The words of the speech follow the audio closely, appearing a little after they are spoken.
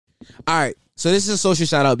All right. So this is a social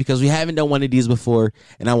shout out because we haven't done one of these before,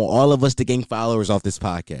 and I want all of us to gain followers off this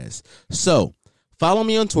podcast. So follow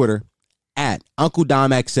me on Twitter at Uncle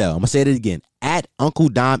Dom XL. I'm gonna say it again, at Uncle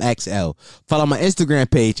Dom XL. Follow my Instagram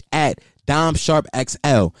page at Dom Sharp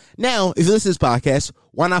XL. Now, if you listen to this podcast,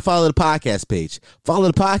 why not follow the podcast page?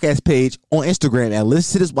 Follow the podcast page on Instagram and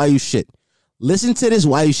listen to this while you shit. Listen to this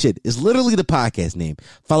while you shit. It's literally the podcast name.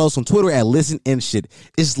 Follow us on Twitter at Listen and Shit.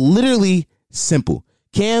 It's literally simple.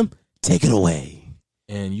 Cam, take it away.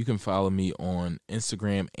 And you can follow me on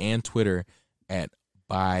Instagram and Twitter at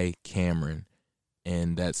By Cameron,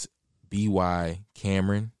 and that's BY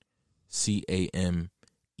Cameron, CAMERN.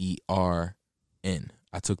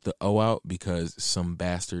 I took the O out because some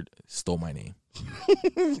bastard stole my name.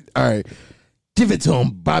 All right. Give it to him,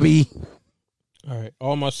 Bobby. All right.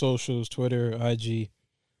 All my socials, Twitter, IG,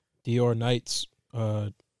 Dior Knights,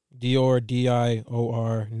 Dior,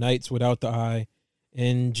 DIOR, Knights without the I,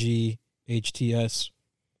 NGHTS.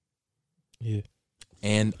 Yeah.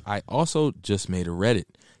 And I also just made a Reddit.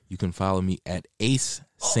 You can follow me at Ace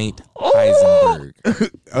Saint Heisenberg.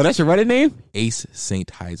 Oh, that's your Reddit name? Ace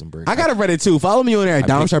Saint Heisenberg. I got a Reddit too. Follow me on there at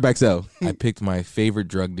Dom Sharp XL. I picked my favorite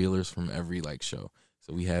drug dealers from every show.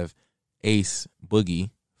 So we have Ace Boogie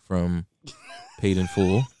from Paid in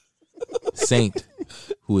Full, Saint,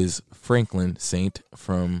 who is Franklin Saint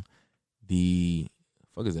from the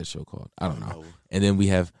fuck is that show called? I don't know. And then we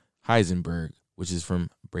have Heisenberg, which is from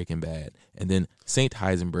Breaking Bad. And then Saint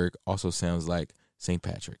Heisenberg also sounds like St.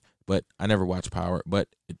 Patrick. But I never watched Power, but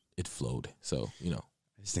it flowed. So, you know.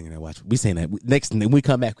 Just thinking that watch. We saying that next when we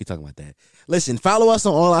come back, we talking about that. Listen, follow us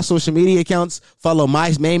on all our social media accounts. Follow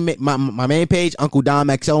my main page, Uncle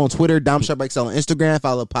Dom XL on Twitter, Dom Sharp XL on Instagram.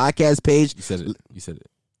 Follow the podcast page. You said it.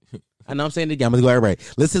 I know I'm saying it again. I'm gonna go everybody.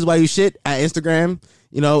 Listen to Why You Shit at Instagram,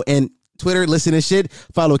 and Twitter. Listen to shit.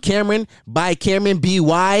 Follow Cameron by Cameron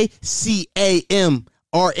BYCAMRN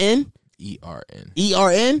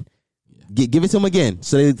ERN. Give it to him again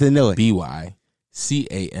so they know it.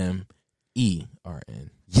 BYCAMERN.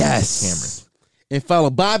 Yes. Cameron. And follow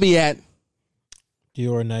Bobby at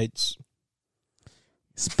Dior Knights.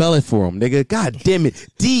 Spell it for him, nigga. God damn it.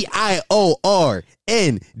 DIORNGHTS.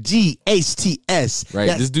 Right.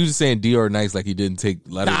 Yes. This dude is saying Dior Nice like he didn't take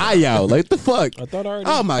letters. Yo, like the fuck. I thought I already.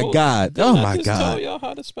 Oh my God. Didn't I my just God. tell y'all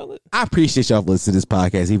how to spell it. I appreciate y'all for listening to this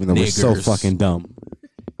podcast, even though we're so Niggers. fucking dumb.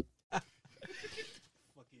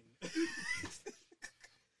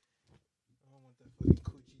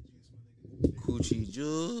 Coochie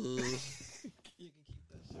juice. You can keep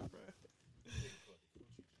that shit, bro.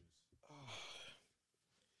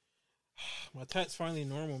 My tat's finally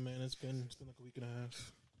normal, man. It's been like a week and a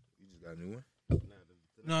half. You just got a new one?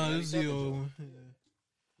 No, it was the old one. Yeah.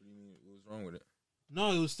 What do you mean? What was wrong with it?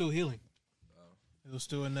 No, it was still healing. It was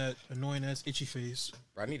still in that annoying ass itchy phase.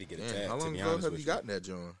 Bro, I need to get a Damn, tat. how long ago have you gotten that,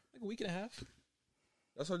 John? Like a week and a half.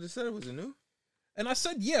 That's what I just said. Was it new? And I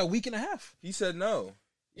said, yeah, a week and a half. He said no.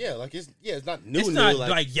 Yeah, like it's not new. It's not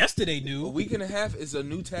like yesterday new. A week and a half is a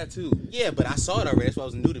new tattoo. Yeah, but I saw it already. That's why it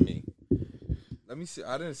was new to me. Let me see.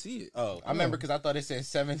 I didn't see it. Oh, I remember because I thought it said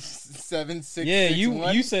 77661. Yeah,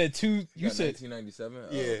 you said two. You said 1997.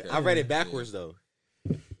 Yeah, Oh, okay. I read it backwards though.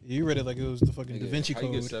 you read it like it was the fucking Da Vinci How you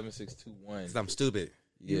get Code. 7621? I'm stupid.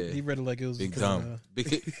 Yeah, He read it like it was big the, dumb, big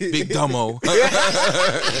dumbo.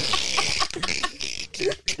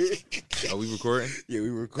 Are we recording? Yeah, we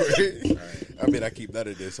recording. Right. I mean, I keep none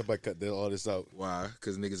of this. Somebody cut all this out. Why?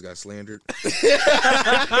 Because niggas got slandered.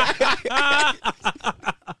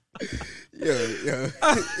 Yo,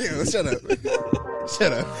 shut up.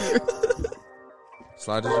 Shut up.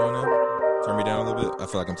 Slide this on in. Turn me down a little bit. I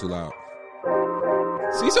feel like I'm too loud.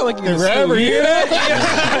 So you sound like you're rapper, you hear that?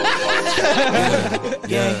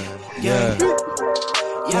 Yeah.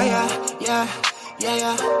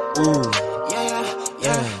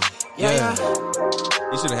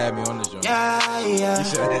 You should have had me on this joint. You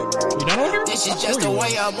not on here? This is just the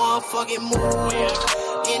way I motherfucking move.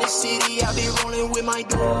 In the city, I be rolling with my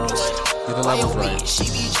dudes. Get the levels My right. she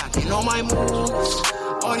be jocking on my moves.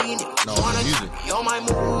 All these niggas No, wanna music. copy on my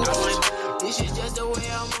moves. This is just the way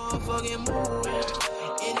I motherfucking move.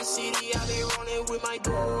 In the city, I be rolling with my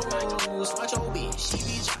dudes. Watch your bitch, she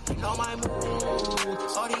be jocking on my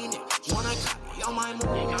moves. All these niggas wanna copy on my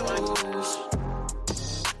moves.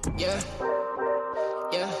 Yeah.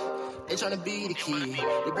 They tryna be the key.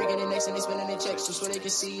 They breaking the necks and they spending their checks just so they can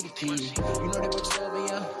see the key. You know they work 12 and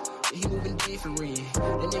yeah, he moving different. The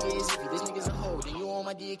nigga is iffy, this nigga's a hoe, then you on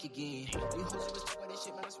my dick again. You hoes you was talking about that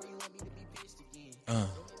shit, man, I swear you want me to be pissed again.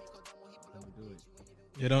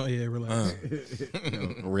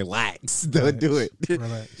 Relax. Relax. Don't do it.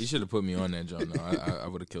 Relax. You should have put me on that joint. No, I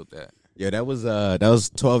would have killed that. Yeah, that was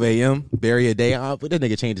 12 a.m. Bury a Day. But that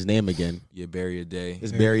nigga changed his name again. Yeah, Bury a Day.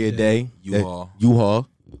 It's Bury a Day. U-Haul. U-Haul.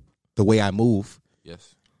 The Way I Move.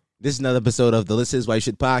 Yes. This is another episode of the This Is Why You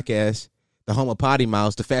Should podcast, the home of Potty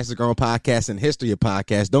Mouse, the fastest growing podcast in history of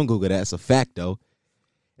podcasts. Don't Google that. It's a fact, though.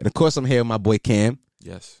 And, of course, I'm here with my boy Cam.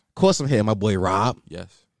 Yes. Of course, I'm here with my boy Rob.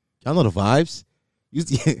 Yes. Y'all know the vibes.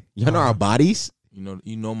 Y'all know our bodies. You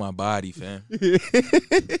know my body, fam.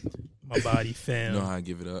 My body, fam. You know how I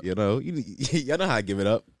give it up. You know, y'all know how I give it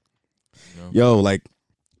up. You know? Yo, like,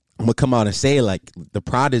 I'm going to come out and say, like, the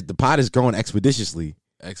pod is growing expeditiously.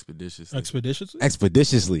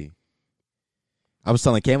 Expeditiously. I was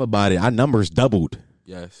telling Cam about it. Our numbers doubled.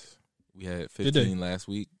 Yes. We had 15 last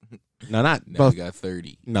week. No, not. Now we got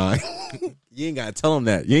 30. No. You ain't got to tell them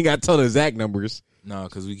that. You ain't got to tell the exact numbers. No,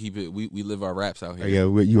 because we keep it. We live our raps out here. Yeah,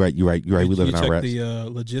 you're right. We live in our raps. The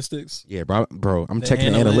logistics. Yeah, bro. I'm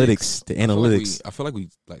checking the analytics. The analytics. I feel like we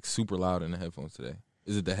like super loud in the headphones today.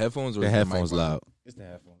 Is it the headphones or The is headphones the mic loud. It's the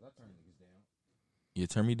headphones. I'll turn these down. Yeah,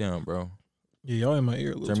 turn me down, bro. Yeah, y'all in my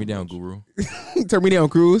ear. Turn me down, Guru. Turn me down,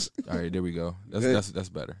 Cruz. All right, there we go. That's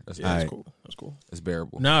better. That's Yeah, that's Alright. cool. That's cool. That's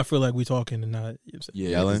bearable. Now I feel like we talking and not. Yeah,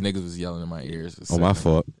 Yelling? because niggas was yelling in my ears. Oh, my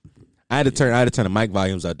fault. I had to turn the mic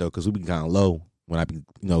volumes out though, because we been kind of low when I be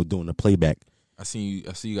doing the playback. I see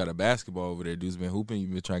you got a basketball over there. Dude's been hooping. You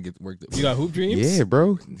been trying to get work. You got hoop dreams? Yeah,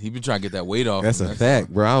 bro. He been trying to get that weight off. That's him. a fact,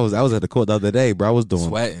 bro. I was at the court the other day, bro. I was doing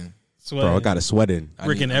Sweating. Bro, I got a sweat in. I'm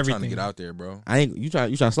Freaking trying to everything. get out there, bro. I ain't. You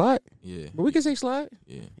trying to slide? Yeah, But we can say slide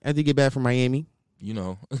yeah. after you get back from Miami. You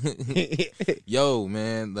know. Yo,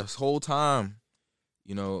 man, this whole time,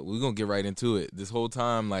 we're going to get right into it. This whole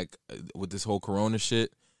time, like, with this whole Corona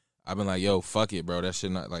shit, I've been like, yo, fuck it, bro. That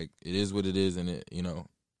shit not, like, it is what it is, and it,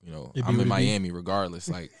 I'm in Miami regardless.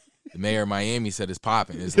 Like, the mayor of Miami said it's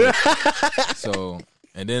popping. It's like, so,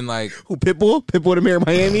 and then, like. Who, Pitbull? Pitbull the mayor of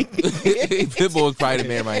Miami? Pitbull is probably the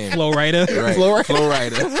mayor of Miami. Flow Rider. Right. Flow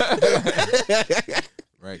Rider.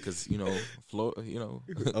 Right, because, Flow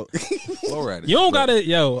Rider. You don't gotta,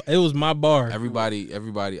 it was my bar. Everybody,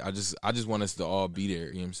 I just want us to all be there.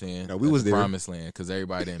 You know what I'm saying? No, we was there. Promised land, because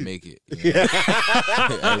everybody didn't make it.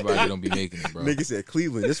 Everybody don't be making it, bro. Nigga said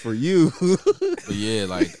Cleveland. This for you. But yeah,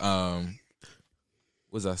 like, what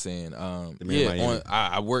was I saying?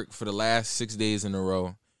 I worked for the last 6 days in a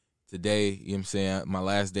row. Today, you know what I'm saying? My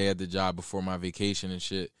last day at the job before my vacation and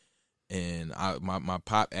shit. And my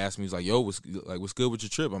pop asked me, he's like, yo, what's good with your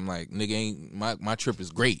trip? I'm like, nigga, my trip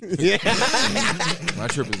is great. My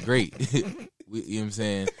trip is great. You know what I'm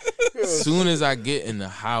saying? As soon as I get in the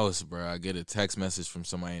house, bro, I get a text message from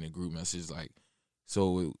somebody in a group message like,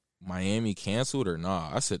 so Miami canceled or nah?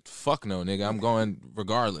 I said, fuck no, nigga. I'm going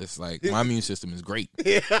regardless. Like, my immune system is great.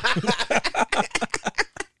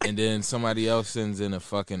 And then somebody else sends in a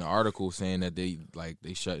fucking article saying that they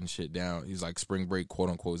shutting shit down. He's like, spring break, quote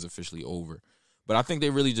unquote, is officially over. But I think they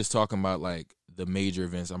really just talking about like the major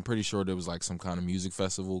events. I'm pretty sure there was like some kind of music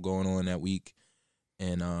festival going on that week,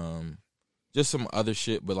 and just some other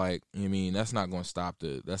shit. But like, you know what I mean, that's not going to stop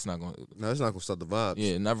that's not going to stop the vibes.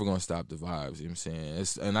 Yeah, never going to stop the vibes. You know what I'm saying?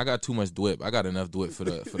 And I got too much dwip. I got enough dwip for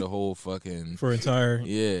the whole fucking For entire.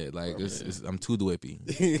 Yeah, like I'm too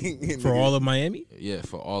dwippy. For all of Miami? Yeah,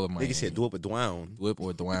 for all of Miami. Nigga said dwip or dwown. Dwip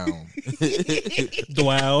or dwown.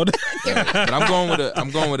 Dwowed. Yeah, but I'm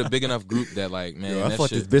going with a big enough group that like, man, Yo, I that fucked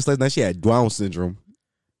shit. this bitch last night. She had dwown syndrome.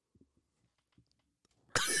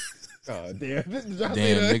 Oh, damn. Damn,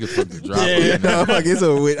 nigga fucking drop Yeah. it. No, fuck, it's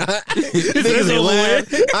over with. Niggas over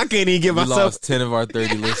laugh. I can't even get We myself. lost 10 of our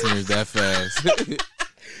 30 listeners that fast.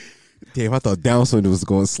 Damn, I thought Down syndrome was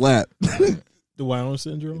going to slap. Dwown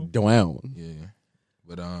syndrome? Dwown. Yeah,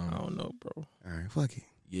 but I don't know, bro. All right, fuck it.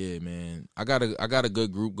 yeah, man, I got a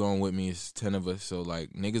good group going with me. It's 10 of us, so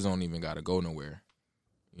like niggas don't even gotta go nowhere,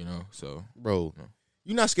 So Bro, No.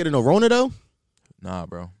 you not scared of no Rona, though? nah,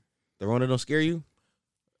 bro. The Rona don't scare you?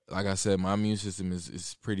 Like I said, my immune system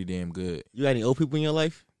is pretty damn good. You got any old people in your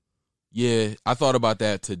life? Yeah, I thought about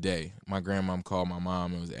that today. My grandmom called my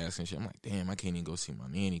mom and was asking shit. I'm like, damn, I can't even go see my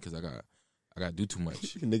nanny because I got to do too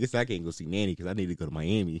much. Nigga said I can't go see Nanny because I need to go to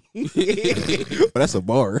Miami. But that's a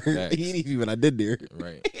bar. Facts. He ain't even I did there.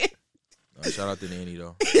 Right. No, shout out to Nanny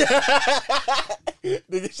though.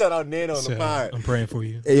 Nigga, shout out Nana on So, the pod. I'm praying for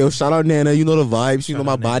you. Hey, yo, shout out Nana. You know the vibes. You Shout know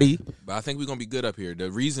my out Nana. body. But I think we're gonna be good up here.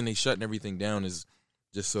 The reason they shutting everything down is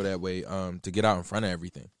just so that way to get out in front of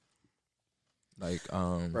everything. Like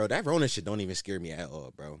Bro, that Rona shit don't even scare me at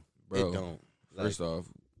all, bro. Bro, It don't. first off,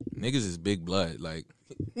 niggas is big blood. Like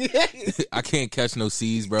I can't catch no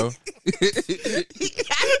C's, bro.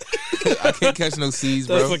 I can't catch no C's,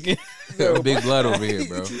 bro. That's Big blood over here,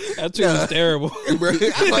 bro. that shit was terrible. Bro,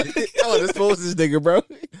 I want to expose this nigga, bro.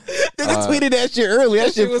 Nigga tweeted that shit earlier.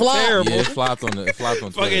 That shit was flopped. terrible. Yeah, it flopped on Twitter.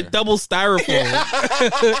 Fucking double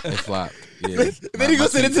styrofoam. It flopped. Yeah. Then he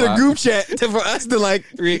goes send it to the group chat for us to like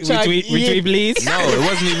Retweet, please. No, it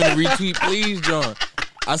wasn't even a retweet, please, John.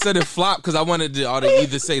 I said it flopped because I wanted to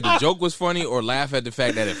either say the joke was funny or laugh at the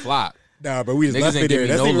fact that it flopped. Nah, but we just Niggas left ain't it give there. me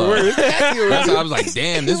That's no even love. worse. That's how I was like,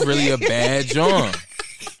 damn, this really a bad John.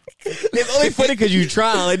 It's only funny because you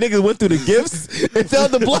try. Like niggas went through the gifts and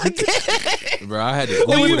found the block. Bro, I had to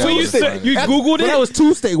When Google you, that when you was said funny. you Googled That it, was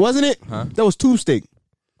Tuesday, wasn't it? Huh? That was Tuesday.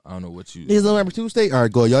 I don't know what you. Niggas don't remember Tuesday? All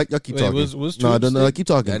right, go. Y'all keep Wait, talking. was no, Tuesday? keep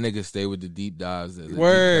talking. That nigga stay with the deep dives. That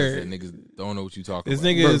Word. niggas don't know what you talking this about.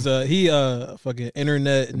 nigga is he fucking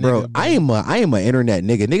internet nigga, Bro, I am a internet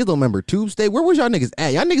nigga. Niggas don't remember Tuesday. Where was y'all niggas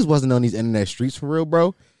at? Y'all niggas wasn't on these internet streets for real,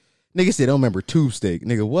 bro. Niggas said don't remember Tuesday.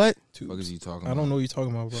 Nigga, what? What the fuck is he talking I about? don't know what you're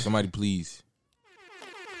talking about, bro. Somebody please.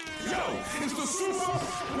 Yo, it's the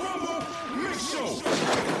Super Rumble Mix Show.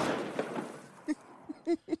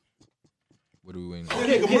 What are we waiting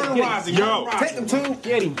Yo, take him to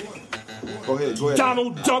get him. Go ahead.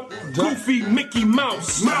 Donald Duck, Goofy, Mickey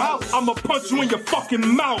Mouse. I'ma punch you in your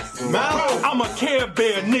fucking mouth. I'm a Care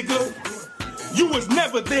Bear, nigga. You was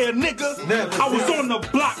never there, nigga. I was on the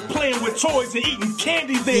block playing with toys and eating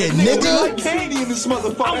candy there, nigga. We like candy in this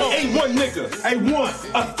motherfucker. I'm a A1 nigga.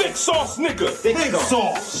 A1. A thick sauce nigga. Thick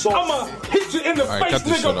sauce. I'ma hit you in the All right, face, cut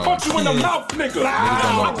this shit nigga. off. Punch you in the mouth, nigga.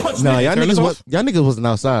 I punch No, niggas. y'all niggas wasn't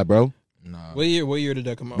outside, bro. Nah. What year did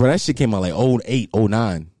that come out? Bro, that shit came out like 08,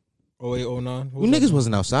 09. 08, 09? You niggas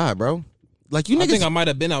wasn't outside, bro. Like you I niggas. think I might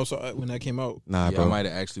have been outside when that came out. Nah, Yeah, bro. I might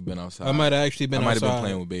have actually been outside. I might have actually been I might have outside.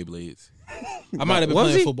 been playing with Beyblades. I might have been Was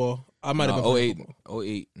playing he? football. I might have been playing 08. football.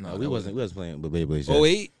 08. No, we wasn't playing with Beyblades.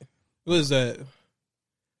 08? What was that?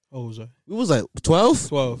 What was that? We was like 12?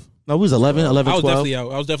 12. No, we was 11, 11, I was 12. definitely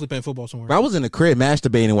out. I was definitely playing football somewhere. Bro, I was in the crib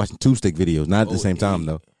masturbating and watching two stick videos, not at the same time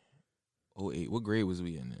though. 08. What grade was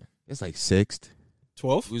we in there? It's like sixth.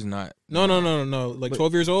 12? We was not. No. Like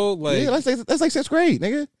 12 years old? Like, Yeah, that's like sixth grade,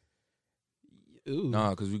 nigga. ooh.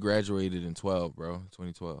 Nah, because we graduated in 12, bro.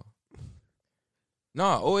 2012.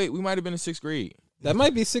 Nah, 08. We might have been in 6th grade. That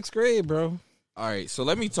might be 6th grade, bro. All right, so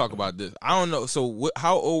let me talk about this. I don't know. So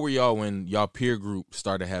how old were y'all when y'all peer group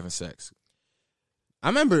started having sex? I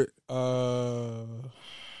remember Uh,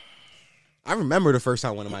 the first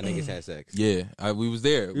time one of my niggas had sex. Yeah, we was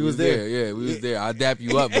there. We was there. Yeah, we was there. I dap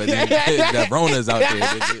you up, but then, that Rona's out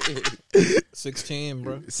there. 16,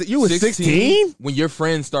 bro. So you was 16? when your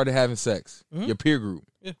friends started having sex. Your peer group.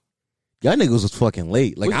 Y'all niggas was fucking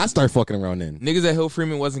late. Like I started fucking around then. Niggas at Hill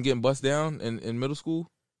Freeman wasn't getting bust down in middle school.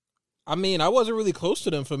 I mean, I wasn't really close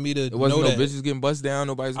to them for me to It wasn't know no that. bitches getting bust down.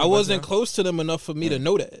 Nobody's. I getting bust wasn't down? close to them enough for me to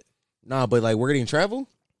know that. Nah, but like we're getting travel?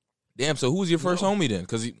 Damn. So who was your first homie then?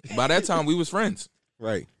 Because by that time we was friends.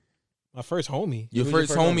 Right. My first homie. Your Who was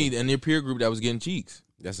first homie in your peer group that was getting cheeks.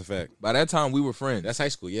 That's a fact. By that time we were friends. That's high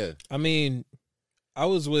school, yeah. I mean, I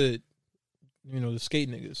was with, the skate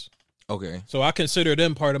niggas. Okay. So I consider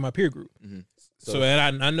them part of my peer group. Mhm. So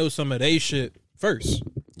and I know some of they shit first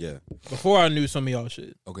Yeah. before I knew some of y'all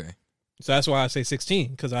shit. Okay. So that's why I say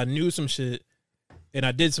 16 because I knew some shit and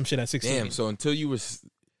I did some shit at 16. Damn. So until you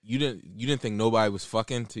didn't think nobody was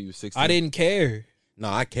fucking till you were 16. I didn't care. No,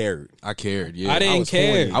 I cared. I cared. Yeah. I didn't was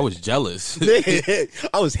care. horny. I was jealous.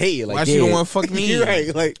 I was hating. Like, Why she don't want to fuck me? You're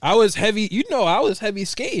right. Like, I was heavy. I was heavy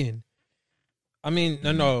skating. I mean,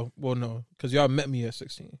 no, because y'all met me at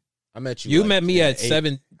 16. I met you. You like, met me at eight-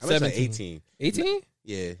 7, I met you at 17. 18. 18?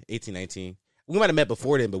 Yeah, 18, 19. We might have met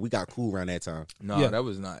before then, but we got cool around that time. No, Yeah. that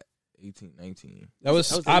was not 18, 19. That was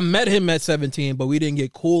That was I met him at 17, but we didn't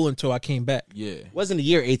get cool until I came back. Yeah. It wasn't the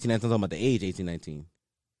year 18, 19. I'm talking about the age 18, 19.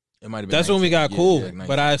 It might have been. That's when we 19. got Yeah, cool. yeah, 19.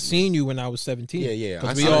 But I seen you when I was 17. Yeah. Because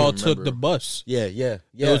I we saw all you, took remember. the bus. Yeah. It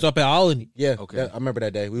was up at Alany. Yeah. Okay. I remember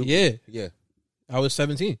that day. Yeah. Yeah. I was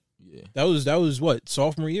 17. Yeah. That was what?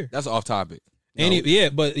 Sophomore year. That's off topic.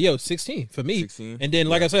 But 16 for me. 16. And then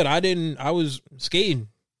like I said, I was skating.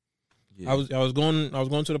 Yeah. I was going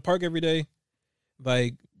to the park every day.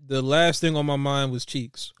 Like the last thing on my mind was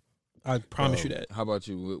cheeks. I promise you that. How about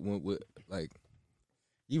you? Like,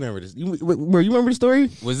 You remember this? You remember the story?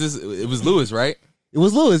 was this? It was Lewis, right? It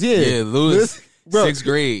was Lewis. Yeah. Yeah, Lewis. Bro. 6th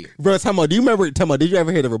grade. Bro, tell me, do you remember? Did you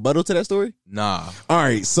ever hear the rebuttal to that story? Nah. All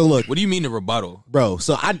right. So look, What do you mean the rebuttal? bro.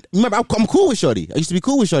 So I remember I'm cool with Shorty. I used to be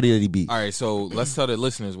cool with Shorty that he beat. All right, so let's tell the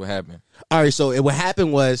listeners what happened. All right. So what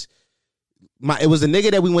happened was, it was a nigga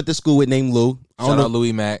that we went to school with named Lou. I don't Shout know. out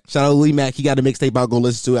Louis Mack. Shout out Louis Mack. He got a mixtape out. Go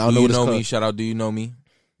listen to it. I don't Do know you what it's know called. me? Shout out. Do you know me?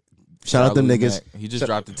 Shout out them Louis niggas. Mack. He just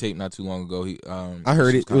dropped the tape not too long ago. I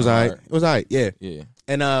heard it. It was kinda alright. hard. It was alright. Yeah. Yeah.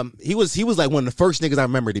 And he was like one of the first niggas I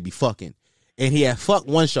remember to be fucking. And he had fucked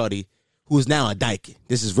one shorty who's now a dyke.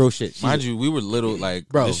 This is real shit. She- Mind you, we were little. Like,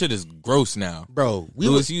 Bro. this shit is gross now. bro, we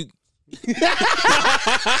Louis, was you.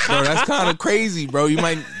 Bro, that's kind of crazy, bro. You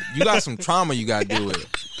got some trauma you got to deal with.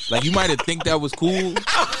 Like, you might have think that was cool,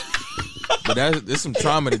 but there's some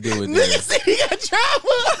trauma to deal with there. Nigga said he got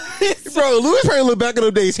trauma. Bro, Louis probably look back in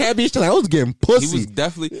those days happy as shit. Like, I was getting He pussy. was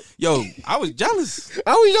definitely, I was jealous.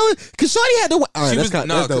 I was young because Shorty had to. All right, She that's was-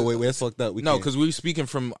 no, no, wait, that's fucked up. We No, can't. because we're speaking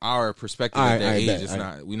from our perspective All at right, that all right, age. bet, It's all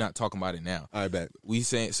not. We're not talking about it now. I bet. We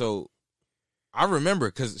saying so. I remember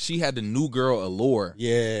because she had the new girl Allure.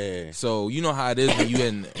 Yeah. So you know how it is when you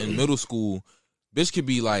in middle school, bitch could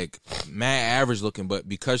be like mad average looking, but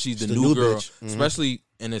because she's the She's new the new girl, bitch. Mhm. especially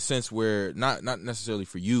in a sense where not necessarily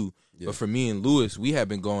for you, but for me and Lewis, we have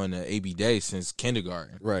been going to AB Day since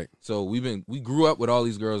kindergarten. Right. So we grew up with all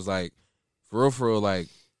these girls like for real, like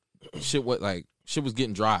shit was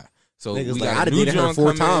getting dry. So Niggas we like, got I a done new dated her joint 4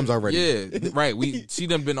 come in. times already. Yeah, right. She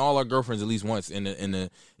done been all our girlfriends at least once in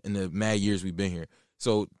the mad years we've been here.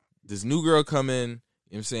 So this new girl come in, you know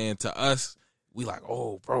what I'm saying, to us, we like,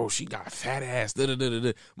 oh, bro, she got fat ass. Da, da, da, da,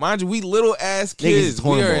 da. Mind you, we little ass Niggas is kids.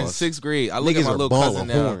 We are in hornballs. 6th grade. I look Niggas at my are little ball cousin of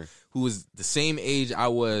now, horn. who was the same age I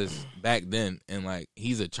was back then, and like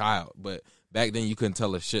he's a child, but back then you couldn't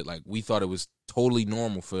tell us shit. Like we thought it was totally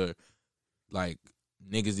normal for like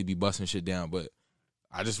niggas to be busting shit down, but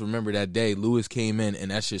I just remember that day Lewis came in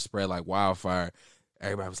and that shit spread like wildfire.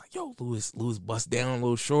 Everybody was like, "Yo, Lewis bust down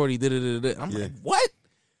little shorty." Da, da, da, da. I'm like, "What?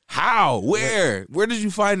 How? Where? Where did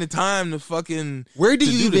you find the time to fucking? Where do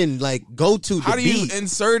to you do even like go to? How the do you beat?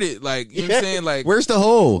 insert it? Like, you know what I'm saying? Like, Where's the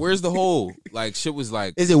hole? where's the hole? Like, shit was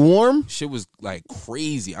like, Is it warm? shit was like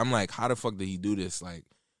crazy. I'm like, how the fuck did he do this? Like,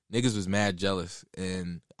 niggas was mad jealous,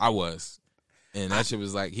 and I was, and that shit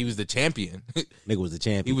was like, he was the champion. Nigga was the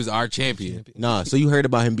champion. He was our champion. Nah, so you heard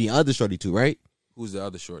about him being other shorty too, right? Who's the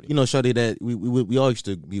other shorty? You know, shorty that we all used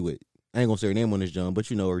to be with. I ain't gonna say her name on this, John,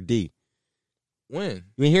 but you know her, D. When?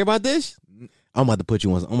 You ain't hear about this? I'm about to put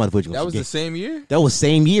you on. I'm about to put you on. That was some the same year? game. That was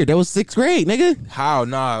same year. That was 6th grade, nigga. How?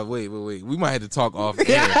 Nah, wait. We might have to talk off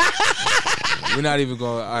air. We're not even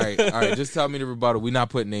going. All right. Just tell me the rebuttal. We're not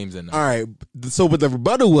putting names in there. All right. So what the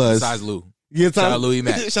rebuttal was? Besides Lou. Yeah, Shout out Louis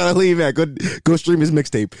Mack. Shout out Louis Mack. Go stream his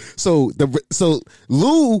mixtape. So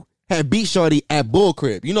Lou had beat Shorty at Bull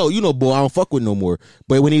Crib. You know, Bull. I don't fuck with no more.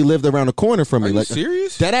 But when he lived around the corner from me, Are you like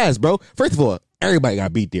serious? that ass, bro. First of all, everybody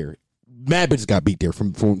got beat there. Mad bitches got beat there.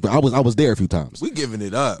 From I was there a few times. We giving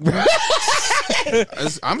it up.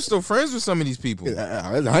 I'm still friends with some of these people.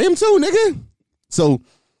 I am too, nigga. So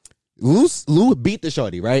Lou beat the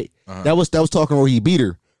Shorty, right? Uh-huh. That was talking where he beat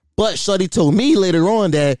her. But Shorty told me later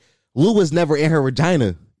on that Lou was never in her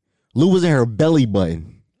vagina. Lou was in her belly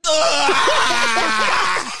button.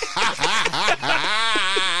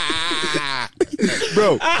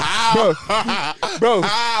 Bro,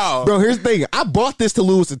 here's the thing. I brought this to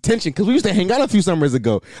Lou's attention because we used to hang out a few summers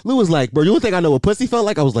ago. Lou was like, bro, you don't think I know what pussy felt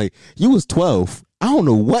like? I was like, you was 12. I don't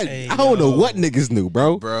know what niggas knew,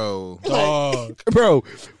 bro. Bro. Dog. Bro,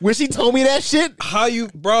 when she told me that shit, How you,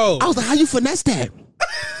 bro? I was like, how you finesse that?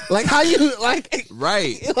 Like, how you, like,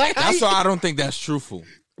 Right. Like, how That's you- why I don't think that's truthful.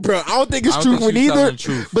 bro, I don't think it's I true don't for think she was telling neither. the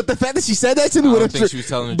truth. But the fact that she said that to me I with don't a think she was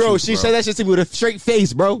telling the bro, truth, she bro. said that shit to me with a straight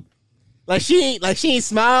face, bro. Like she ain't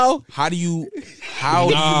smile. How do you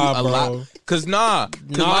Nah, allow? bro. Cause my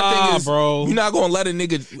Nah, thing is, bro. you're not gonna let a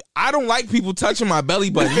nigga. I don't like people touching my belly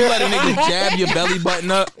button. You let a nigga jab your belly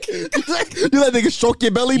button up. You let nigga stroke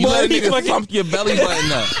your belly You let a button. nigga thump your belly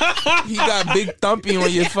button up. He got big thumpy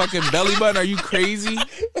on your fucking belly button. Are you crazy?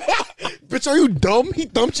 Bitch, are you dumb? He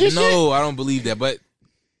thumped your shit. No, I don't believe that. But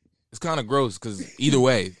it's kind of gross because either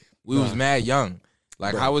way, we was mad young.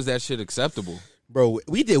 Like, how was that shit acceptable? Bro,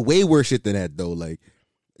 we did way worse shit than that though. Like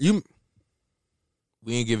you,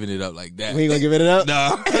 We ain't giving it up like that. we ain't gonna give it up.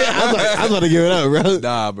 Nah. I was about to give it up, bro.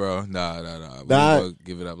 Nah, bro. Nah. We Nah. ain't gonna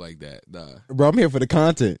give it up like that. Nah. Bro, I'm here for the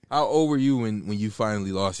content. How old were you when you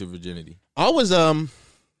finally lost your virginity? I was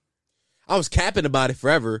capping about it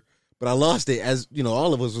forever, but I lost it as you know.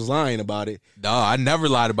 All of us was lying about it. Nah, I never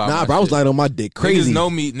lied about Nah, my bro, I was shit. lying on my dick. Crazy. Niggas know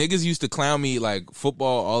me. Niggas used to clown me like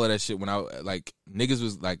football, all of that shit. When I like niggas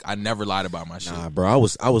was like, I never lied about my shit. Nah, bro, I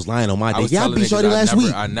was lying on my I dick. was Yeah, I telling beat niggas Shorty last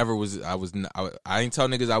week. I ain't tell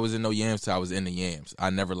niggas I was in no yams till I was in the yams. I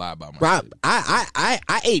never lied about my Bro, shit.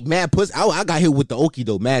 I ate mad pussy. I got hit with the okie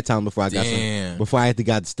dough mad time before I got Damn. before I had to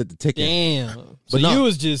got the ticket. Damn. So But no. you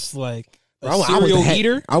was just like a Bro, I was serial a head,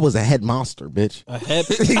 eater? I was a head monster, bitch. A head?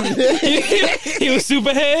 He was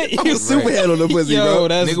super head? I was super head on the pussy, Yo, bro.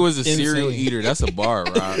 that's Nigga was a serial insane. eater. That's a bar,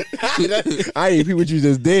 Rob. I ain't what you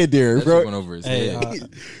just did there, That shit went bro. over his Hey, head. uh,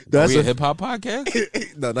 That's Are we a a, hip hop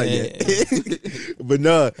podcast? no, not Hey, yet. But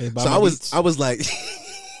no, Hey, so I was like,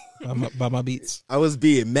 by my beats. I was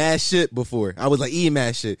being mad shit before. I was like eating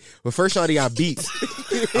mad shit. But first shawty got beat.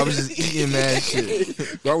 I was just eating mad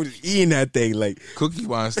shit. I was just eating that thing like. Cookie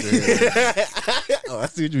Monster. Oh, I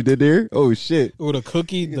see what you did there. Oh shit. Oh, the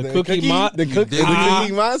cookie The cookie Ah.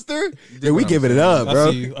 monster. Yeah, we giving it up, bro.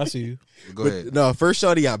 I see you. Go ahead. No, first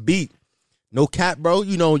shawty got beat. No cap, bro.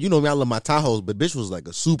 You know me. I love my Tahoes, but bitch was like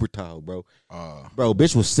a super Tahoe, bro. Bro,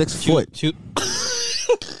 bitch was 6 foot.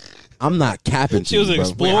 I'm not capping. She was an bro.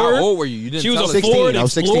 explorer. Wait, how old were you? You didn't She was tell a us. 16. Ford I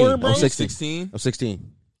was 16. Explorer, I bro. was 16. 16? I was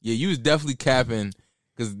 16. Yeah, you was definitely capping.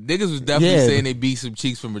 Because niggas was definitely Yeah. saying they beat some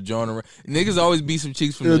cheeks from a joint around. Niggas always beat some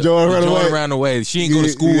cheeks from Yeah, the joint joint around the way. around the way. She ain't go to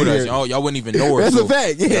school with us. Yeah. Y'all wouldn't even know her. That's so, a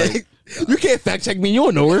fact. Yeah. like, You can't fact check me. You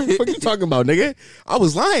don't know her. What you talking about, nigga? I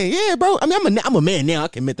was lying. Yeah, bro. I mean, I'm a man now. I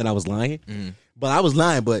can admit that I was lying. But I was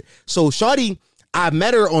lying. But so shawty, I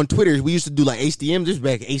met her on Twitter. We used to do like HDM. This was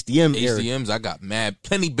back HDM era. HDMs, I got mad.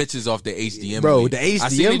 Plenty bitches off the HDM. Bro, league. the I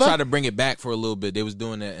see they HDM, tried to bring it back for a little bit. They was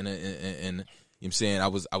doing that, and you know what I'm saying, I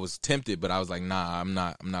was tempted, but I was like, nah, I'm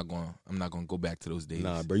not going to go back to those days.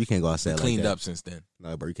 Nah, bro, you can't go outside like Cleaned that. up since then.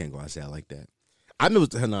 Nah, bro, you can't go outside like that. I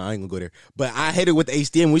remember, no, I ain't gonna go there. But I hit her with the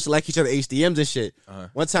HDM. We used to like each other HDMs and shit.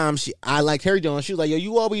 One time, I liked her Jones. She was like, yo,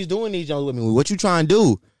 you always doing these Jones with me. What you trying to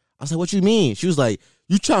do? I was like, what you mean? She was like,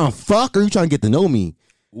 you trying to fuck or you trying to get to know me?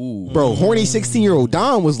 Ooh. Bro, horny 16-year-old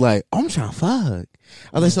Don was like, oh, I'm trying to fuck.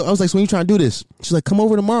 I was like, so when you trying to do this? She's like, come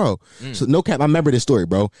over tomorrow. So no cap, I remember this story,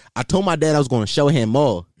 bro. I told my dad I was going to show him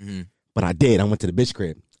Mall, but I did. I went to the bitch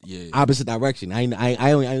crib. Yeah. Opposite direction. I didn't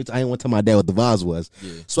want to tell my dad what the vibes was.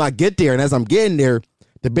 Yeah. So I get there, and as I'm getting there,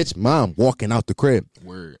 the bitch mom walking out the crib.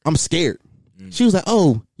 Word. I'm scared. She was like,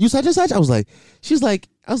 oh, you such and such? I was like, yeah. She was like,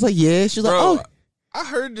 Bro, oh. I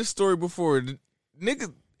heard this story before.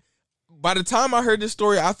 Nigga, by the time I heard this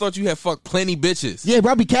story, I thought you had fucked plenty bitches. Yeah,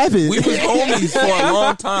 bro, I be capping. We was homies for a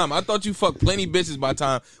long time. I thought you fucked plenty bitches by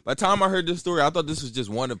the time I heard this story. I thought this was just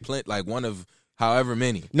one of however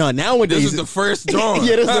many. No, nowadays. This was the first drawing.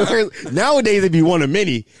 Yeah, this is the first. Nowadays, it'd be one of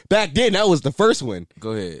many. Back then, that was the first one.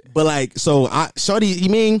 Go ahead. But like, so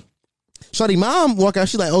Shawty mom walk out.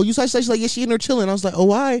 She's like, oh, you such? She's like, yeah, she in there chilling. I was like, oh,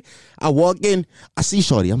 why? I walk in, I see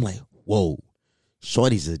Shawty. I'm like, whoa,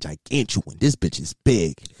 Shawty's a gigantuan. This bitch is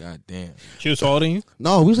big. God damn. She was taller than you?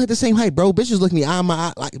 No, we was like the same height, bro. Bitches look me eye my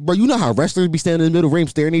eye. Like, bro, you know how wrestlers be standing in the middle ring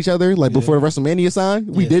staring at each other, like before the WrestleMania sign?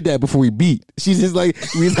 We did that before we beat. She's just like,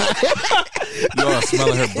 You all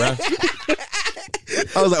smelling her breath.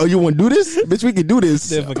 I was like, oh, you want to do this? Bitch, we can do this.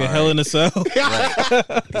 They're fucking hell in a cell.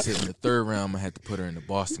 Right. He said in the third round, I'm gonna have to put her in the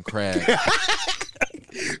Boston Crab,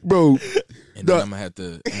 Bro, and then I'm gonna have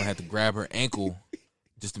to grab her ankle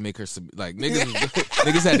just to make her like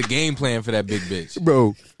niggas had the game plan for that big bitch.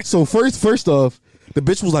 bro. So first off, the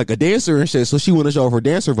bitch was like a dancer and shit, so she wanted to show off her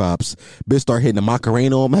dancer vibes. Bitch start hitting the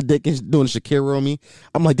Macarena on my dick and doing the Shakira on me.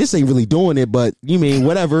 I'm like, this ain't really doing it, but you mean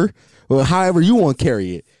whatever. Well, however you want to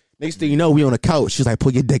carry it. Next thing you know, we on the couch. She's like,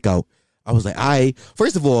 pull your dick out. I was like,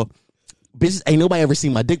 first of all, bitch, ain't nobody ever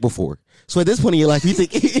seen my dick before. So at this point in your life, you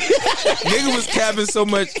think Nigga was capping so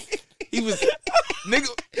much. He was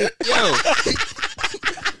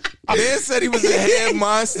Man said he was a head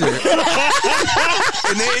monster, and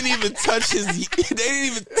they didn't even touch his. They didn't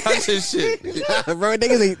even touch his shit. bro,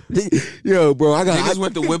 niggas ain't. Yo, bro, Niggas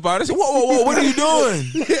went to whip out. I said, whoa, what are you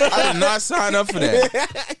doing? I did not sign up for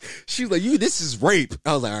that. She was like, this is rape.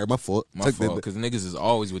 I was like, all right, my fault. My fault, because niggas is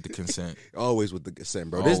always with the consent. Always with the consent,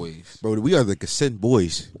 bro. Always. Bro, we are the consent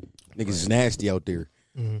boys. Niggas is nasty out there.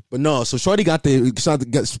 But no, so Shorty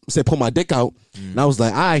said, pull my dick out. And I was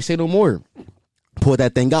like, all right, say no more. Pull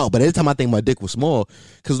that thing out. But every time I think my dick was small,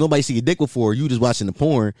 because nobody see your dick before, you just watching the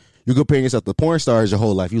porn. You comparing yourself to porn stars your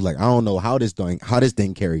whole life. You like, I don't know how this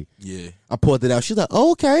thing carry. Yeah. I pulled it out. She's like,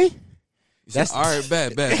 oh, okay. That's all right,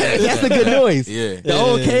 bad. That's the good noise. Yeah. The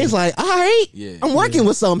okay is like, all right, Yeah. I'm working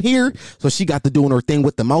with something here. So she got to doing her thing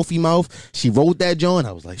with the mouthy mouth. She rolled that joint.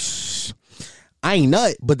 I was like, shh. I ain't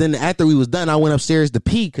nut. But then after we was done, I went upstairs to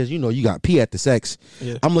pee because, you got pee at the sex.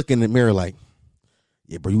 Yeah. I'm looking in the mirror like,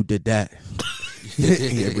 yeah, bro, you did that.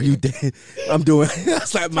 Yeah, bro, you did. I'm doing. I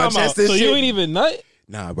slapped my chest and so shit. You ain't even nut?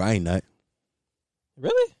 Nah, bro, I ain't nut.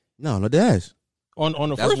 Really? No that's. On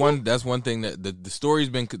the that's first one? That's one thing that the story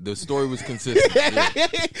was consistent. Yeah.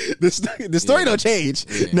 The story don't change.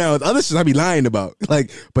 Yeah. Now the other shit I be lying about.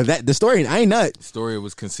 But the story I ain't nut. The story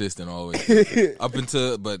was consistent always.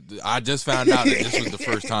 But I just found out that this was the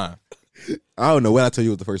first time. I don't know what I told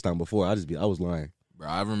you was the first time before. I was lying. Bro,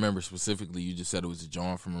 I remember specifically you just said it was a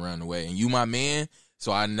John from around the way, and you my man,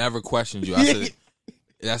 so I never questioned you. I said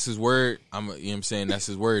that's his word. You know what I'm saying? That's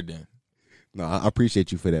his word then. No, I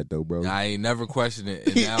appreciate you for that though, bro. I ain't never questioned it,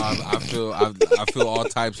 and now I feel all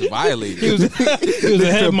types of violated. He was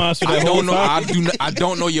a head monster. I That whole don't know. time. I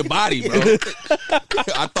don't know your body, bro.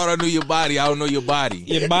 I thought I knew your body. I don't know your body.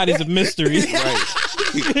 Your body's a mystery.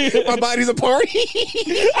 Right. My body's a party.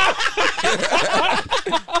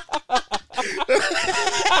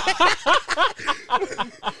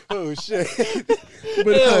 Oh shit!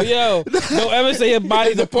 But, Yo, don't ever say your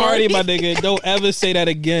body's a party, my nigga. Don't ever say that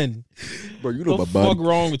again. bro, you know What the my fuck body.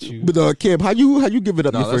 wron with you? But Kim, how you give it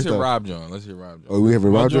up? No, your let's first hear time? Rob John. Let's hear Rob John. Oh, we have a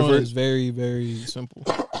My Roger joint is first. very, very simple.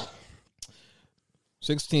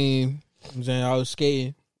 16, I'm saying I was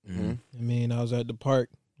skating. Mhm. I mean, I was at the park.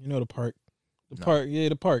 You know the park. The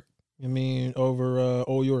park. I mean, over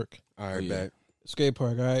Old York. All right, Yeah. back. Skate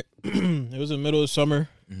park, all right? It was in the middle of summer.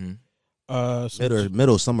 Mhm. Some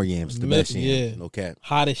Middle summer yams, the best Yeah. yams. No cap.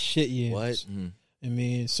 hot as shit yams. What? Mhm. I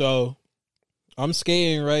mean, so I'm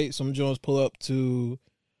skating, right? Some Jones pull up to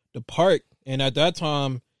the park, and at that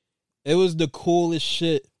time, it was the coolest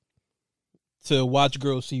shit to watch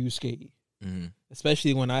girls see you skate, Mhm.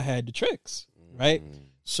 especially when I had the tricks, right?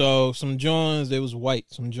 So some Jones, they was white.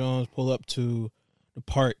 Some Jones pull up to the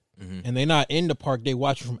park, Mhm. and they not in the park. They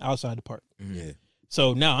watch you from outside the park. Yeah.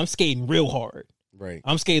 So now I'm skating real hard. Right.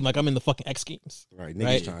 I'm skating like I'm in the fucking X Games. Right. Niggas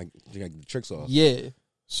Right. trying to get the tricks off. Yeah.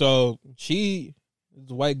 So she,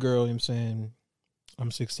 the white girl, you know what I'm saying,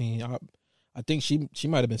 I'm 16. I think she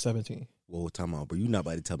might have been 17. Whoa, time out, bro. You not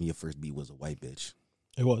about to tell me your first beat was a white bitch.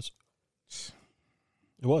 It was.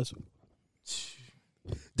 It was.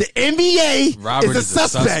 The NBA Robert is a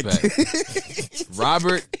suspect.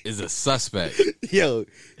 Robert is a suspect. Yo,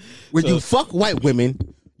 when you fuck white women,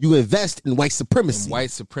 you invest in white supremacy. White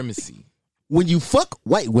supremacy. When you fuck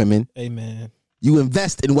white women, Amen. you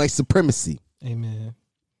invest in white supremacy. Amen.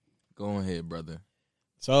 Go ahead, brother.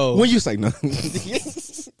 So When you say no,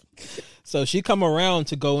 so she come around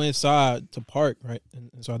to go inside to park, right?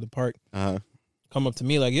 Inside the park. Come up to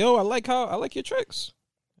me like, yo, I like your tricks.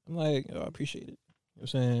 I'm like, oh, I appreciate it. You know what I'm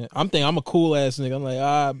saying? I'm thinking I'm a cool ass nigga. I'm like,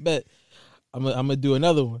 I bet I'm gonna do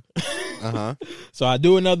another one. So I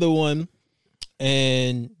do another one,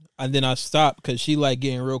 and then I stop because she like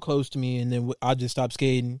getting real close to me, and then I just stop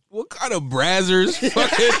skating. What kind of brazzers?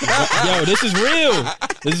 Fucking Yo, this is real.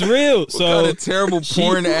 This is real. what So kind of terrible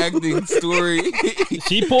porn acting story?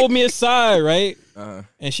 she pulled me aside, right? Uh,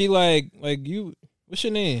 And she like you, what's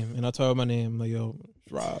your name? And I told her my name. Like, yo,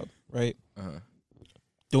 it's Rob, right?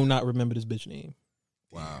 Do not remember this bitch name.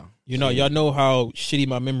 wow. You know, y'all know how shitty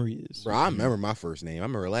my memory is. bro, I remember my first name. I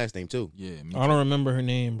remember her last name too. Yeah. Me I don't remember her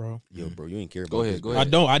name, bro. Yo, bro, you ain't care about Go ahead. this. Go I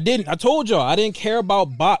ahead. don't. I didn't. I told y'all I didn't care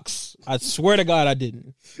about box. I swear to God, I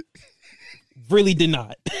didn't. Really did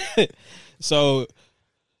not. So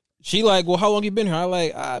she like, well, how long you been here? I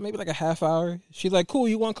like, maybe like a half hour. She like, cool.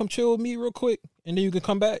 You want to come chill with me real quick, and then you can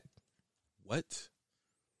come back. What?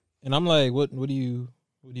 And I'm like, what do you?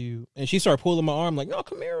 And she started pulling my arm, like, no,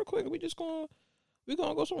 come here real quick. We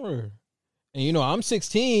gonna go somewhere. And you know, I'm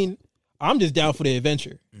 16. I'm just down for the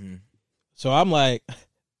adventure. Mhm. So I'm like,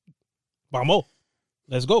 vamos,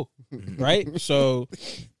 let's go, right? So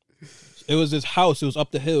it was this house. It was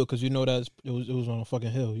up the hill because you know that it was on a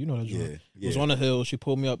fucking hill. You know that. Yeah, It was on a hill. She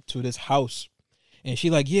pulled me up to this house, and she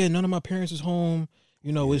like, yeah, none of my parents is home.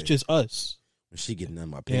 You know, it's just us. She getting none of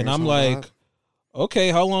my parents. And I'm home, like, dog. okay,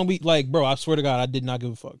 how long we like, bro? I swear to God, I did not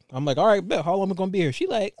give a fuck. I'm like, all right, bet. How long we gonna be here? She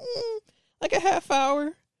like, like a half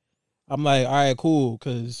hour. I'm like, all right, cool,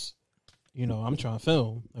 because you know I'm trying to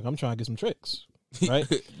film. Like I'm trying to get some tricks, right?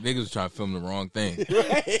 Niggas was trying to film the wrong thing.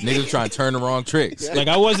 Niggas was trying to turn the wrong tricks. Like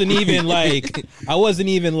I wasn't even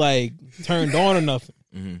like turned on or nothing.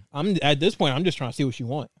 Mhm. I'm at this point. I'm just trying to see what she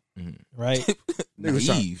want, right?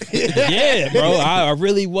 Naive. Yeah, bro. I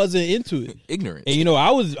really wasn't into it. Ignorant. And you know, I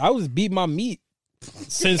was beating my meat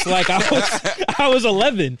since like I was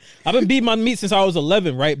 11. I've been beating my meat since I was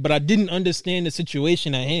 11, right? But I didn't understand the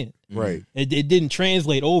situation at hand. right. It didn't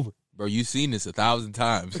translate over. Bro, you seen this 1,000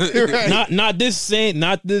 times. Not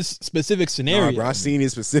this specific scenario. Nah, bro, I seen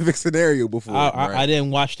this specific scenario before. I didn't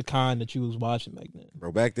watch the kind that you was watching back then.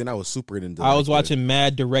 Bro, back then I was super into. I was like, watching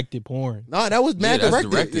mad directed porn. No, that was Yeah, mad that's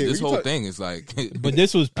directed. directed. Yeah, This we whole talk- thing is like. But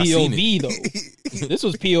this was I seen POV though. This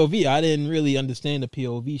was POV. I didn't really understand the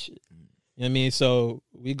POV shit. You know what I mean? So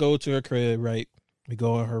we go to her crib, right? We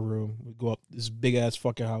go in her room. We go up this big ass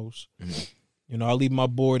fucking house. You know, I leave my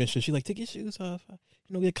board and shit. She like, take your shoes off.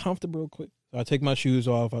 You know, get comfortable real quick. So I take my shoes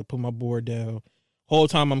off. I put my board down. Whole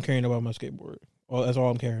time I'm caring about my skateboard. That's all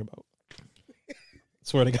I'm caring about.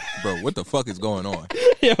 Swear to God. Bro, what the fuck is going on?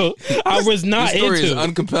 Yo, I was not This story into is it.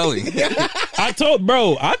 uncompelling.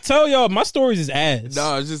 I tell y'all, my stories is ass.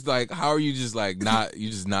 No, it's just like, how are you just like not, you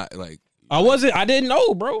just not like, I didn't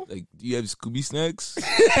know, bro. Like, do you have Scooby snacks?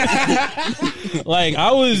 Like,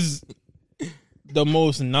 I was the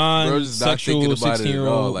most Bro, just not thinking non-sexual about it at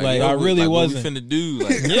all. 16-year-old. Like, yo, I really wasn't. What we finna do?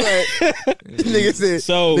 Like, Nigga said.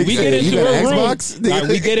 So nigga we said, get "You into got her an room. Xbox?" Like,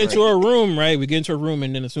 we get into her room, right? We get into her room,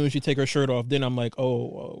 and then as soon as she take her shirt off, then I'm like,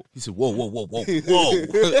 oh. he said, whoa.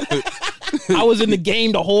 I was in the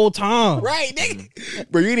game the whole time. Right, nigga.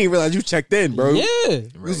 Bro, you didn't even realize you checked in, bro. Yeah. You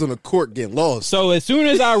was on the court getting lost. So as soon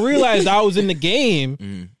as I realized I was in the game,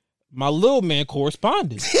 Mm. my little man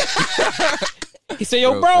corresponded. He said,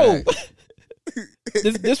 "Yo, Bro, bro,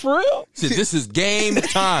 this for real?" He said, this is game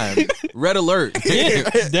time. Red alert. Yeah,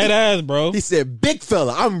 dead ass, bro. He said, "Big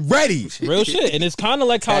fella, I'm ready." Real shit. And it's kind of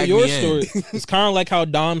like how Tag your me in. story. It's kind of like how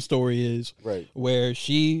Dom's story is, Right. where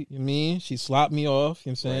she slapped me off.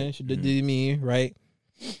 You know what I'm saying? Right. She did me right.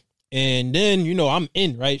 And then, I'm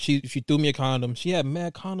in, right? She threw me a condom. She had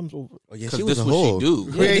mad condoms over. Oh yeah, Because she was this a what she hoe. do.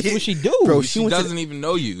 Yeah, this is what she do. Bro, She went to doesn't even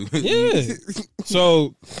know you. yeah.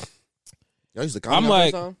 So, Y'all used to I'm comment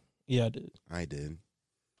like- all the time? yeah, I did. I did.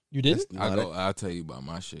 You did? I'll tell you about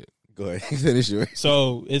my shit. Go ahead, finish yours.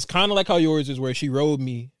 So, it's kind of like how yours is, where she rode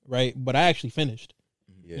me, right? But I actually finished.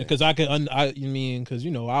 Yeah, Because I could, because,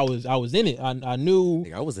 I was in it. I knew.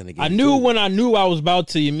 Nigga, I was in the game. I knew too. when I knew I was about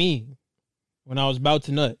to, when I was about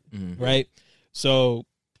to nut, Mhm. right? So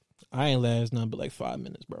I ain't last nothing but like 5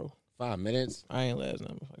 minutes, bro. 5 minutes. I ain't last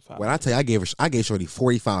nothing but like 5 When minutes. I tell you, I gave Shorty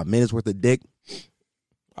 45 minutes worth of dick.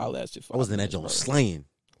 I lasted 5 I was in that minutes, joint bro. slaying.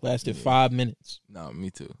 Lasted 5 minutes. No, me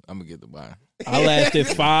too. I'm going to get the buy. I lasted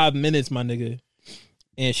 5 minutes, my nigga.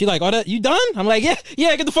 And she like, "Oh, that you done?" I'm like, yeah,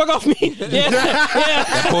 get the fuck off me. Yeah.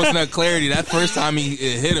 That post nut clarity, that first time it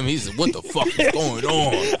hit him, he said, what the fuck is going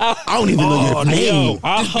on? I don't even know your name.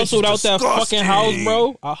 I hustled out that disgusting. fucking house,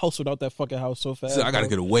 bro. I hustled out that fucking house so He fast. said, I got to bro.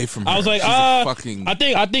 get away from her. I was like, She's a fucking...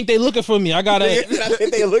 I think they looking for me. I gotta.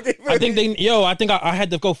 they looking for I think I think I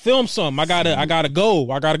had to go film some. I gotta go.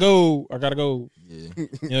 Yeah. You know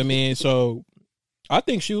what I mean? So I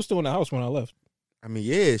think she was still in the house when I left. I mean,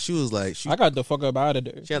 yeah, she was like, she I got the fuck up out of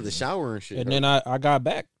there. had the shower and shit. And then I got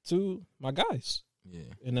back to my guys. Yeah.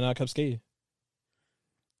 And then I kept skating.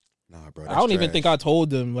 nah, bro. I don't even think I told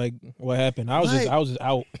them like what happened. I was What? just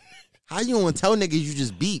out. How you gonna tell niggas you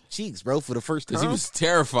just beat cheeks, bro, for the first time? Because he was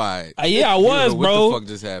terrified. Yeah, I He didn't was, know bro. What the fuck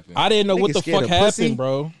just happened? I didn't know what Niggas the scared fuck of happened, pussy?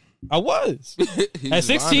 bro. I was. He At was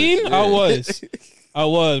 16, honest, I yeah. was. I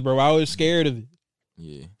was, bro. I was scared of it.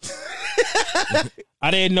 Yeah. I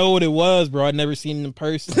didn't know what it was, bro. I'd never seen it in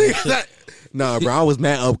person. That shit, Nah, bro, I was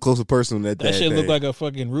mad up close and personal that that shit day. looked like a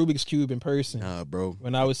fucking Rubik's Cube in person. Nah, bro.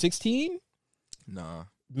 When I was 16, Nah.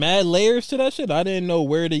 mad layers to that shit. I didn't know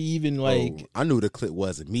where to even like. Bro, I knew the clip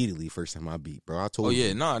was immediately first time I beat, bro. I told Oh, you.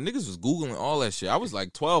 yeah. Nah, niggas was Googling all that shit. I was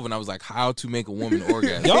like 12 and I was like, how to make a woman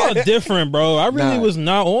orgasm. Y'all different, bro. I really Nah. was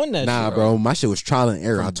not on that Nah, shit. bro, my shit was trial and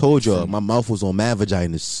error. I told y'all, my mouth was on mad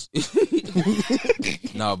vaginas.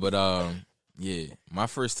 No, but yeah, my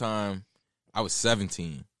first time, I was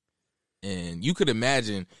 17, and you could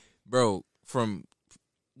imagine, bro, from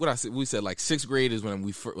what I said, we said like 6th grade is when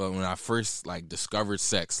when I first like discovered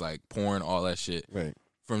sex, like porn, all that shit. Right.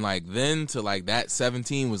 From like then to like that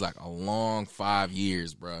 17 was like a long 5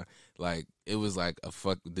 years, bro. Like it was like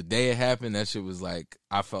the day it happened, that shit was like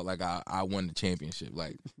I felt like I won the championship.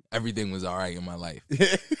 Like everything was all right in my life.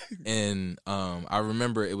 And I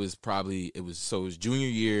remember it was junior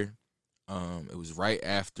year. It was right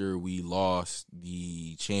after we lost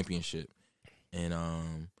the championship, and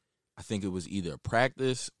I think it was either a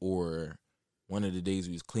practice or one of the days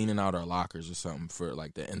we was cleaning out our lockers or something for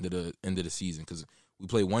like the end of the season, because we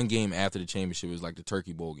played one game after the championship. It was like the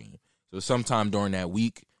Turkey Bowl game, so it was sometime during that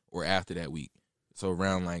week or after that week, so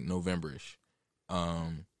around like November-ish.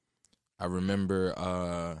 I remember,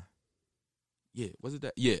 was it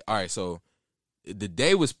that? Yeah, all right, so the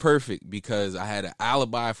day was perfect because I had an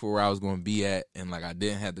alibi for where I was going to be at, and like I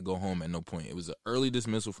didn't have to go home at no point. It was an early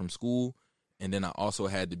dismissal from school, and then I also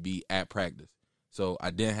had to be at practice, so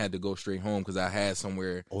I didn't have to go straight home because I had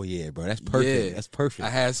somewhere. Oh yeah, bro, that's perfect. Yeah. That's perfect. I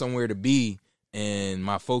had somewhere to be, and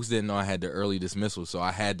my folks didn't know I had the early dismissal, so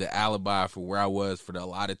I had the alibi for where I was for the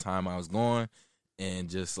allotted time I was gone, and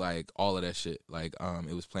just like all of that shit. Like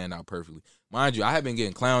it was planned out perfectly. Mind you, I had been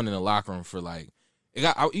getting clowned in the locker room for like you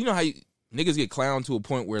know how niggas get clowned to a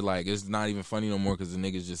point where like it's not even funny no more because the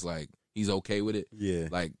niggas just like he's okay with it. Yeah,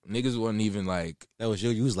 Like niggas wasn't even like, that was you.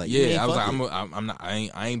 You was like, yeah. I was fuck like, it. I'm not. I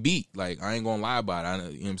ain't beat. Like I ain't gonna lie about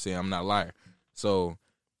it. You know what I'm saying? I'm not a liar. So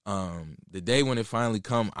the day when it finally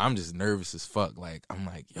come, I'm just nervous as fuck. Like I'm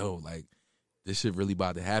like, yo, like this shit really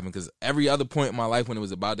about to happen, because every other point in my life when it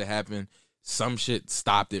was about to happen, some shit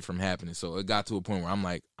stopped it from happening. So it got to a point where I'm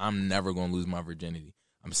like, I'm never gonna lose my virginity.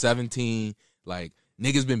 I'm 17. Like,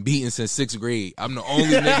 niggas been beaten since 6th grade. I'm the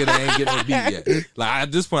only nigga that ain't getting no beat yet. Like,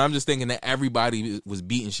 at this point, I'm just thinking that everybody was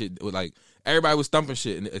beating shit. Like, everybody was thumping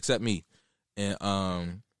shit except me. And,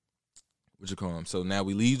 what you call them? So now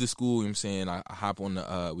we leave the school, you know what I'm saying? I hop on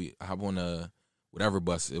the, whatever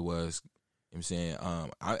bus it was, you know what I'm saying?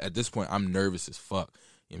 At this point, I'm nervous as fuck.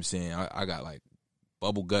 You know what I'm saying? I got, like,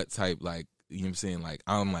 bubble gut type, like, you know what I'm saying? Like,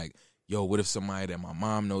 I'm like, yo, what if somebody that my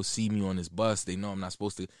mom knows see me on this bus? They know I'm not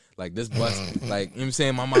supposed to, like, this bus, like, you know what I'm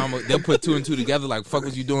saying? My mom, they'll put 2 and 2 together, like, fuck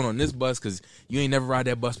what you doing on this bus, because you ain't never ride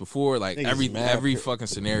that bus before. Like, every fucking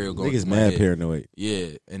scenario going Niggas through my mad head. paranoid. Yeah,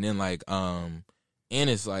 and then, like, and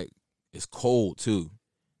it's, like, it's cold, too.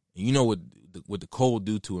 And you know what the cold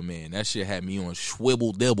do to a man. That shit had me on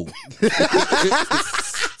schwibble dibble.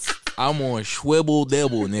 I'm on schwibble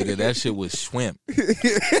dibble, nigga. That shit was shrimp.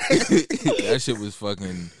 That shit was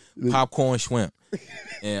fucking popcorn shrimp.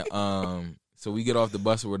 And so we get off the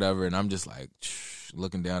bus or whatever, and I'm just like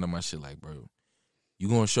looking down at my shit like, bro, you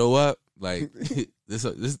gonna show up? Like,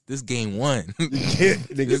 this game 1.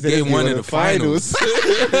 This game 1 in the finals.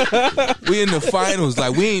 We in the finals.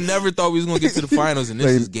 Like, we ain't never thought we was gonna get to the finals, and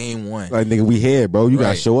this is game 1. Like, nigga, we here, bro. You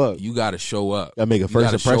gotta show up. You gotta show up. Gotta make a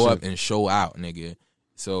first impression. Show up and show out, nigga.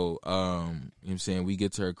 So, you know what I'm saying? We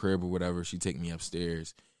get to her crib or whatever. She take me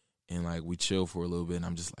upstairs, and, like, we chill for a little bit. And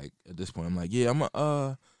I'm just like, at this point, I'm like, yeah, I'm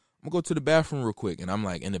gonna go to the bathroom real quick. And I'm,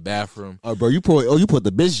 like, in the bathroom. Oh, bro, you put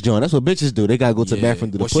the bitch joint. That's what bitches do. They gotta go to the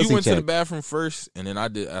bathroom to the pussy she went check. to the bathroom first, and then I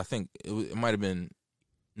did. I think it might have been.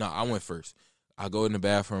 No, I went first. I go in the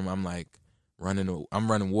bathroom. I'm like I'm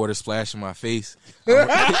running water, splashing my face. He had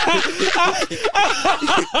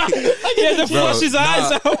to flush his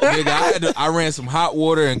eyes out. Nigga, I ran some hot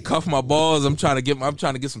water and cuffed my balls. I'm trying to get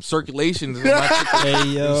some circulation. In my shit. Hey,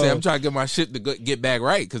 You know what I'm saying? I'm trying to get my shit to get back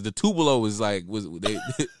right, because the tubalo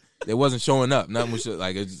they wasn't showing up. Nothing was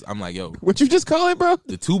like I'm like, yo, What you just call it, bro?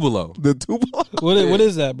 the tubalo. The tubalo. What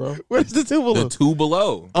is that, bro? What is the tubalo? The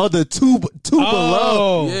tubalo. Oh, the tubalo.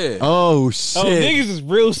 Oh. Yeah. Oh shit. Oh, niggas is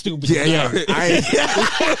real stupid. Yeah. I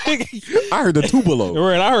heard the tubalo.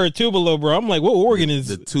 Right, I heard tubalo, bro. I'm like, what organ is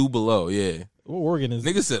The tubalo, yeah. What organ is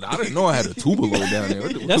Nigga said, I didn't know I had a tubalo down there.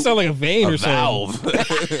 that? Sounds like a vein or valve.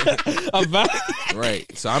 something. A valve. Right.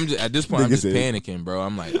 So I'm just at this point, I'm Nigga just said- panicking, bro.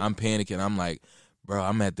 I'm panicking. I'm like, bro,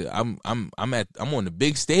 I'm on the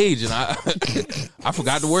big stage, and I I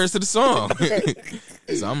forgot the words to the song.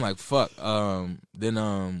 So I'm like, fuck.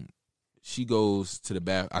 Then she goes to the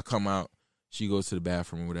bath. I come out. She goes to the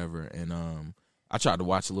bathroom or whatever, and I tried to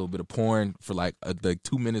watch a little bit of porn for like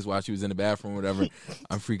 2 minutes while she was in the bathroom or whatever.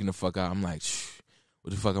 I'm freaking the fuck out. I'm like,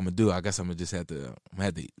 what the fuck I'm gonna do? I guess I'm gonna just have to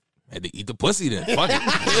eat the pussy then. Fuck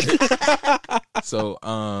it. So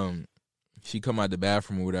she come out the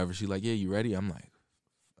bathroom or whatever. She like, yeah, you ready? I'm like,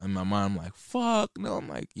 in my mind, I'm like, fuck no. I'm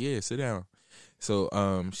like, yeah, sit down. So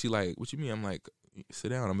she like, what you mean? I'm like, sit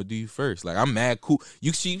down. I'm gonna do you first. Like, I'm mad cool.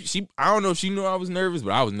 She I don't know if she knew I was nervous,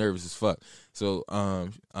 but I was nervous as fuck. So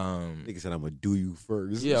Nigga said, I'm gonna do you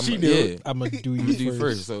first. yeah, She knew. I'm gonna do I'm gonna do you you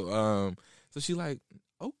first. first. So she like,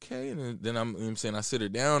 okay, and then I'm, you know what I'm saying, I sit her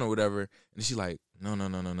down or whatever, and she like, no, I'm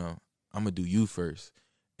gonna do you first.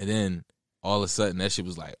 And then all of a sudden that shit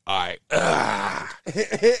was like, all right,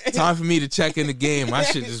 time for me to check in the game. My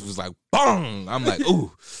shit just was like, bong. I'm like,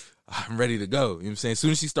 ooh, I'm ready to go. You know what I'm saying? As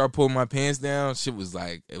soon as she started pulling my pants down, shit was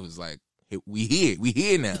like, it was like, hey, we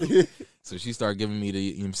here now. So she started giving me the,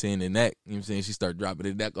 you know what I'm saying, the neck. You know what I'm saying? She started dropping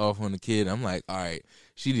the neck off on the kid. I'm like, all right,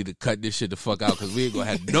 she need to cut this shit the fuck out, because we ain't gonna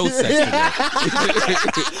have no sex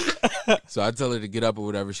today. So I tell her to get up or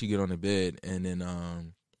whatever. She get on the bed, and then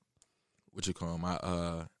what you call him?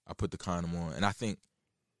 I put the condom on, and I think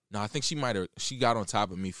she got on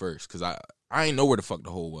top of me first, because I ain't know where the fuck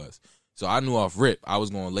the hole was. So I knew off rip I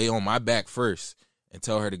was gonna lay on my back first and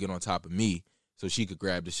tell her to get on top of me so she could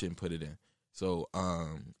grab the shit and put it in. So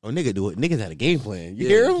Oh, nigga do it. Niggas had a game plan. You Yeah.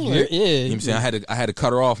 hear him? Yeah, Like, you know what I'm saying? I had to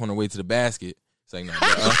cut her off on the way to the basket. It's like, no,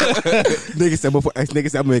 nigga said before.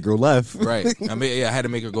 Nigga said I'm gonna make her left. right. I mean, I had to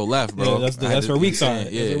make her go left, bro. Yeah, that's her weak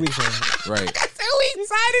side. Yeah, That's her weak side. right. Weak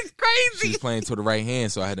side is crazy. She was playing to the right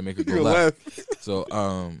hand, so I had to make her go left. So,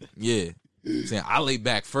 yeah. I'm saying I lay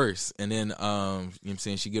back first, and then you know what I'm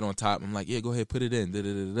saying, she get on top. I'm like, yeah, go ahead, put it in.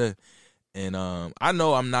 Da-da-da-da. And I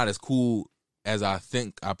know I'm not as cool as I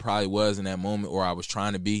think I probably was in that moment, or I was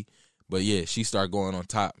trying to be. But yeah, she started going on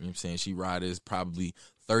top. You know what I'm saying? She ride is probably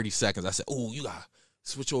 30 seconds. I said, oh, you got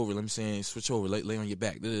switch over. Let me say, switch over. Lay on your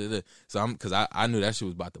back. Da-da-da. So because I knew that shit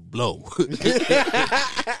was about to blow.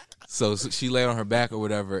 So she lay on her back or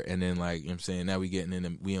whatever, and then like, you know what I'm saying, now we getting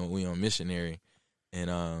in we on missionary, and you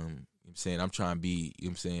know what I'm saying, I'm trying to be, you know what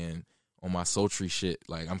I'm saying, on my sultry shit.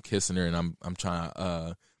 Like I'm kissing her and I'm trying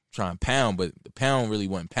to pound, but the pound really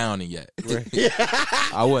wasn't pounding yet.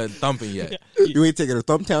 I wasn't thumping yet. You ain't taking a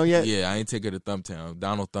thumbtack yet? Yeah, I ain't take her to Thumptown.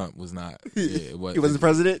 Donald Thump was not. Yeah, He wasn't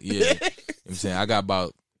president? Yeah. You know what I'm saying? I got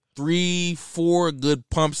about 3-4 good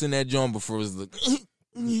pumps in that joint before it was like,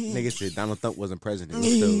 Nigga said Donald Thump wasn't president.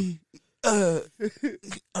 Still.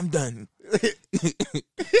 I'm done.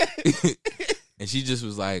 And she just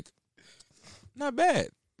was like, not bad.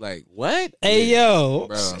 Like, What? Hey, yo.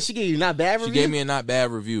 bro. She gave you not bad She review? gave me a not bad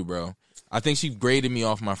review, bro. I think she graded me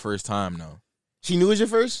off my first time, though. She knew it was your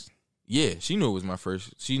first? Yeah, she knew it was my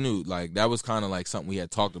first. She knew, like, that was kind of like something we had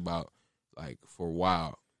talked about, like, for a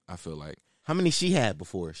while, I feel like. How many she had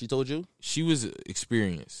before? She told you? She was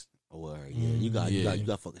experienced. Oh, well, yeah. You got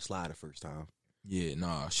Yeah. fucking slide the first time. Yeah,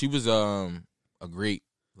 nah. She was a great,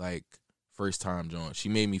 like, first time joint. She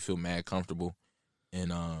made me feel mad comfortable.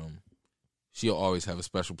 And she'll always have a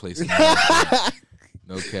special place in my heart.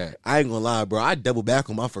 No cap. I ain't gonna lie, bro. I doubled back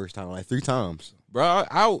on my first time like 3 times. Bro,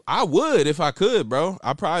 I would if I could, bro.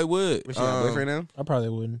 I probably would. But she got a boyfriend now? I probably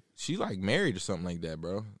wouldn't. She like married or something like that,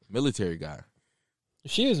 bro. Military guy.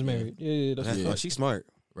 She is married. Yeah, that's Yeah. Oh, she's smart.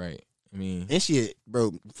 Right. I mean, And she,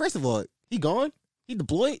 bro, first of all, he gone? He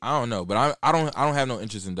deployed? I don't know, but I don't have no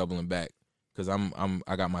interest in doubling back because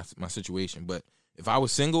I got my situation. But if I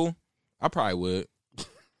was single, I probably would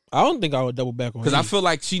I don't think I would double back on because him. I feel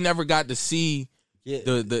like she never got to see Yeah.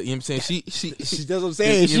 the you know what I'm saying she She does what I'm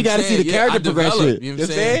saying. You She know got to what see I'm the saying? character I developed, progression. you know what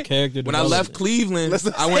I'm saying? character When I left development. Cleveland, That's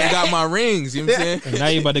what I'm I went and saying. got my rings. You know what I'm saying? And now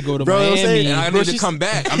you about to go to Bro, I'm Miami. saying- And I Bro, need to she's- come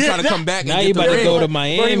back. I'm trying to come back. Now and you get about the to go ring. to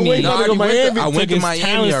Miami. Bro, you No, I gotta go to already Miami. I went Took to his Miami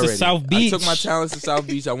talents to already. South I took Beach. my talents to South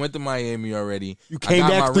Beach. I went to Miami already. You I came got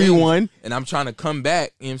back my ring, 3-1. and I'm trying to come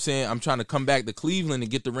back. You know what I'm saying? I'm trying to come back to Cleveland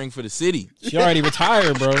and get the ring for the city. She already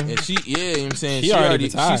retired, bro. And she, yeah, you know what I'm saying? She She already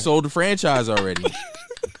retired. she sold the franchise already.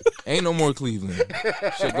 Ain't no more Cleveland.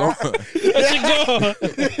 Shit going. That shit go.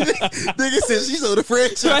 Nigga said she sold the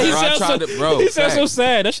franchise. He Bro, I sounds tried so, to- bro, he sounds so facts.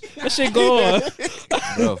 sad. That shit go on.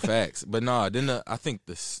 Bro, facts. But nah, then I think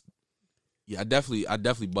this. Yeah, I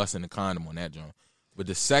definitely busted the condom on that joint. But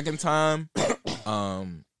the second time,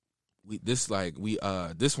 this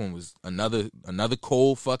one was another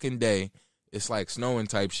cold fucking day. It's like snowing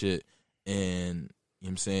type shit, and you know what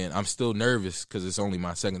I'm saying, I'm still nervous because it's only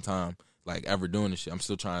my second time like ever doing this shit. I'm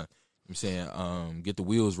still trying. You know what I'm saying, get the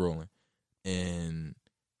wheels rolling. And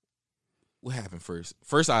what happened first?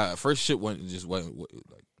 First shit wasn't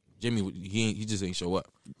like Jimmy. He just ain't show up.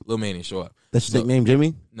 Lil Man didn't show up. That's your nickname,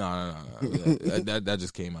 Jimmy? No. That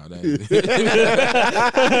just came out. I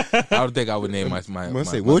don't think I would name my say, my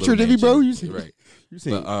what's your little Jimmy, bro? Jimmy. You say- Right. You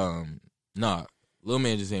say, But nah, Lil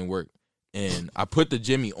Man just ain't work. And I put the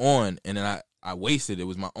Jimmy on, and then I wasted it. It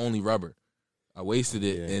was my only rubber. I wasted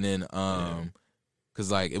it, Yeah. and then cause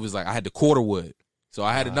like it was like I had the quarter wood, so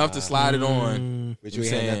I had enough to slide it on. but you you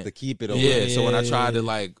know ain't saying? had enough to keep it over. Yeah, so when I Yeah. tried to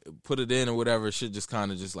like put it in or whatever, shit just kind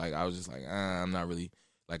of just like I was just like, I'm not really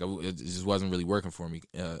like it just wasn't really working for me.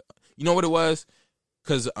 You know what it was?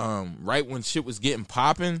 Cause right when shit was getting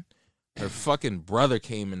popping, her fucking brother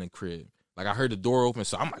came in the crib. Like I heard the door open,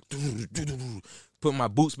 so I'm like putting my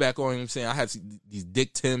boots back on. You know what I'm saying, I had these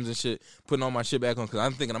Dick Tims and shit, putting all my shit back on because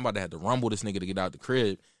I'm thinking I'm about to have to rumble this nigga to get out the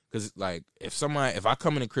crib. Cause like if I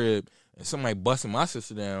come in the crib and somebody busting my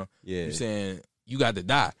sister down, Yeah. you know what I'm saying, you got to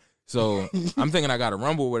die. So I'm thinking I got to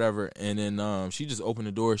rumble or whatever. And then she just opened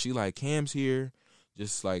the door. She like, Cam's here.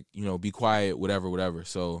 Just like, you know, be quiet, whatever.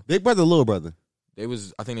 So Big brother, little brother. I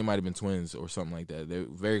think they might have been twins or something like that. They're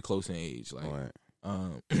very close in age. Like,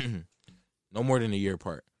 All no more than a year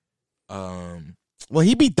apart. Well,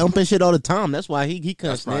 he be dumping shit all the time. That's why he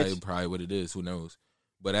couldn't That's snitch. probably what it is. Who knows?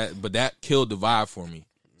 But that killed the vibe for me.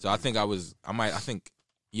 So I think I was in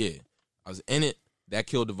it. That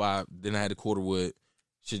killed the vibe. Then I had the quarter wood.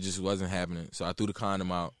 Shit just wasn't happening. So I threw the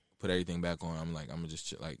condom out, put everything back on. I'm like, I'm gonna just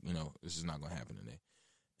chill. Like, you know, this is not gonna happen today.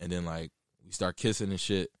 And then like we start kissing and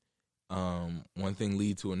shit. One thing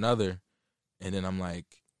lead to another, and then I'm like,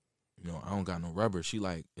 you know, I don't got no rubber. She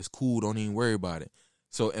like, it's cool. Don't even worry about it.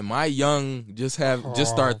 So in my young, just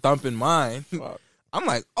start thumping mine. I'm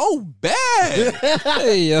like, oh, bad.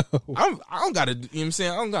 Hey, yo. I don't gotta, you know what I'm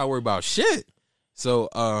saying? I don't gotta worry about shit. So,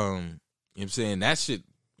 you know what I'm saying? That shit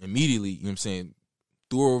immediately, you know what I'm saying,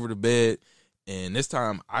 threw her over the bed. And this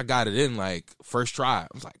time I got it in like first try. I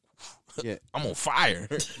was like, Yeah. I'm on fire.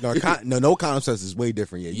 No concepts is way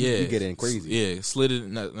different. Yeah, Yeah. you get in crazy. Yeah, slid it, you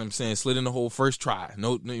know what I'm saying, slid in the whole first try.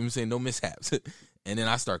 No, you know what I'm saying, no mishaps. And then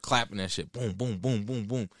I start clapping that shit. Boom, boom, boom, boom,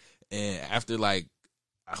 boom. And after like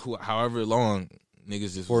however long,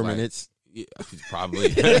 niggas just 4 was like, minutes. Yeah, probably.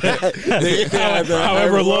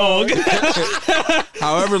 However long.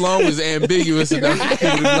 However long was ambiguous enough for people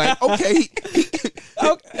to be like, okay.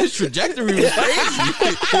 His trajectory was crazy.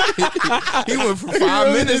 He went from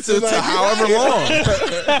 5 minutes to however long.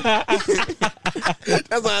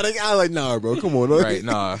 That's why I was like, nah, bro, come on. Right,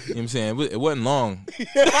 nah. You know what I'm saying? It wasn't long.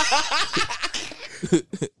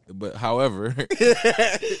 But however, you know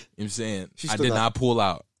what I'm saying? I did not pull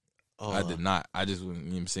out. I did not. I just, you know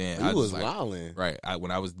what I'm saying? You I was like, wilding. Right. When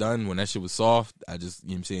I was done, when that shit was soft, I just, you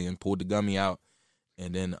know what I'm saying, pulled the gummy out.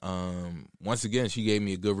 And then once again, she gave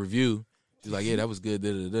me a good review. She's like, yeah, that was good.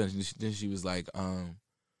 Then she was like,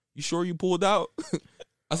 you sure you pulled out?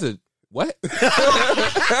 I said, what?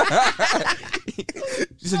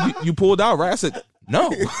 She said, you pulled out, right? I said,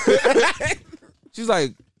 no. She's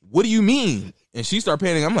like, what do you mean? And she started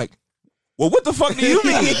panicking. I'm like, well, what the fuck do you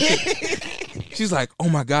mean? She's like, oh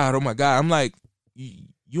my God. I'm like,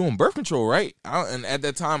 you on birth control, right? And at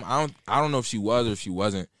that time, I don't know if she was or if she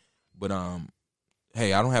wasn't, but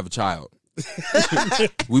hey, I don't have a child.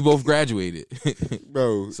 We both graduated,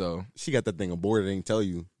 Bro. so She got that thing aborted. Didn't tell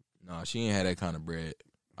you. nah, she ain't had that kind of bread.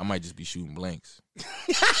 I might just be shooting blanks.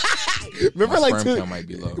 Remember, My like sperm count might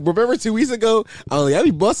be low. Remember 2 weeks ago? I was like, I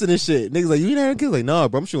be busting this shit. Niggas like, you ain't having kids? Like, nah,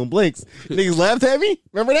 bro, I'm shooting blanks. Niggas laughed at me.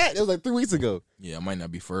 Remember that? It was like 3 weeks ago. Yeah, I might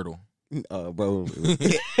not be fertile. Bro.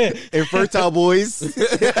 Infertile boys.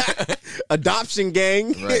 Adoption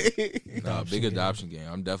gang. Right. Nah, big adoption game.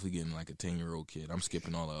 I'm definitely getting like a 10-year-old kid. I'm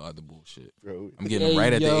skipping all the other bullshit. Bro. I'm getting him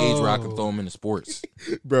right at the age where I can throw him into sports.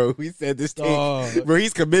 Bro, we said this thing. Dog. Bro,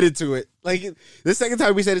 he's committed to it. Like, the second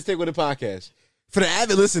time we said this thing with the podcast. For the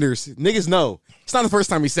avid listeners, niggas know. It's not the first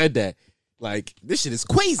time we said that. Like, this shit is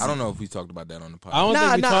crazy. I don't know if we talked about that on the podcast. I don't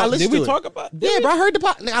think we I talked. listened Did we to it. talk about? Yeah, bro, I heard the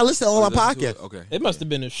podcast. I listened to all our Listen to it? podcasts. Okay. It must have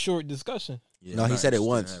been a short discussion. Yeah, No, I'm he not said it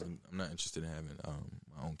interested in once. I'm not interested in having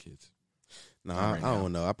my own kids. No, Not right I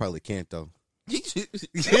don't know. I probably can't, though. He said,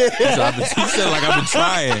 he said like I've been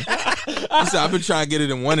trying. He said I've been trying to get it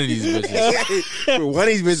in one of these bitches. Bro, one of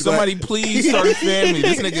these bitches. Somebody please start a family.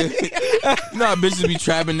 This nigga, you know how bitches be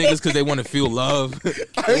trapping niggas because they want to feel love.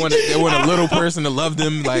 They want a little person to love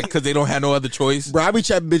them, like because they don't have no other choice. Bro, I be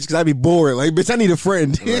trapping bitch because I be bored. Like, bitch, I need a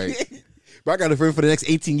friend. Right. Bro, I got a friend for the next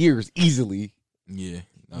 18 years, easily. Yeah,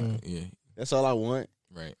 yeah, That's all I want.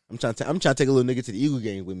 right, I'm trying to take a little nigga to the Eagle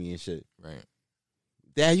game with me and shit. right.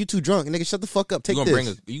 Dad, you too drunk. Nigga, shut the fuck up. Take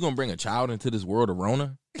this. You gonna bring a child into this world of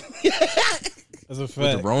Rona? That's a With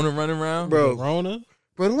fact. the Rona running around, Bro. Rona.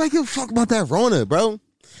 Bro, don't give a fuck about that Rona, bro.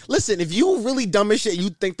 Listen, if you really dumb as shit, you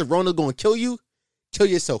think the Rona gonna kill you, kill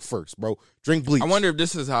yourself first, bro. Drink bleach. I wonder if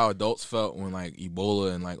this is how adults felt when like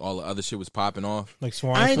Ebola and like all the other shit was popping off. Like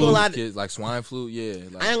swine I ain't flu. gonna lie. Kids like swine flu, yeah.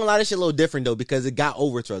 Like, I ain't gonna lie, this shit a little different though because it got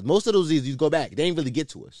over to us. Most of those diseases, you go back, they ain't really get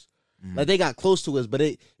to us. Like they got close to us, but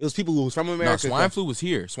it was people who was from no, America. swine flu was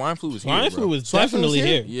here. Swine flu was Swine here. flu was Swine flu was definitely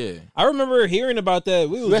here? here. Yeah. I remember hearing about that.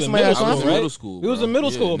 We was That's in my middle ass. I was school, in right? middle school. We was bro. in middle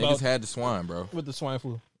Yeah, school niggas about had the swine, bro. with the swine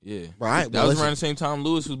flu. Yeah. Right, That well, was listen. around the same time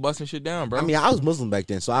Lewis was busting shit down, bro. I mean, I was Muslim back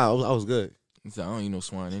then, so I was good. He said, I don't eat no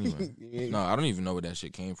swine anyway. No, I don't even know where that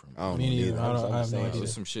shit came from. I don't Me know, neither. dude. I have no saying. It idea.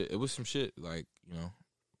 was some shit. It was some shit, like, you know.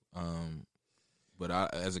 But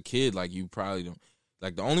as a kid, like, you probably don't.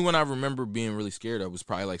 Like, the only one I remember being really scared of was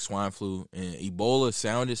probably, like, swine flu. And Ebola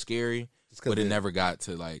sounded scary, Just 'cause but it never got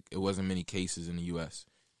to, like, it wasn't many cases in the U.S.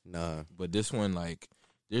 Nah. But this one, like,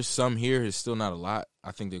 there's some here. It's still not a lot.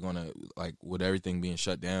 I think they're going to, like, with everything being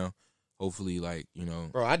shut down, hopefully, like, you know.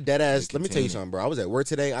 Bro, I dead ass. They Let me tell you contain it. something, bro. I was at work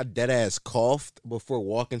today. I dead ass coughed before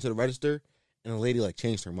walking to the register, and the lady like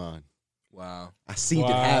changed her mind. Wow. I seen it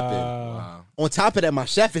happen. Wow. On top of that, my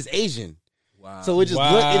chef is Asian, Wow. so it just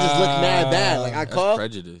looked mad bad. Like I That's coughed,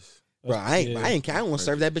 prejudice. bro. I don't want to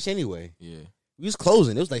serve that bitch anyway. Yeah. We was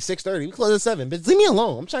closing. It was like 6:30. We closed at 7. Bitch, leave me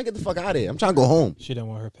alone. I'm trying to get the fuck out of here. I'm trying to go home, She didn't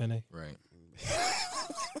want her penne. Right.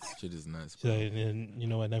 Shit is nuts. She's like, and you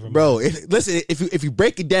know what? Never mind. bro. Listen, if you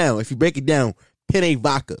break it down, penne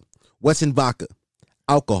vodka. What's in vodka?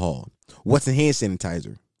 Alcohol. What's in hand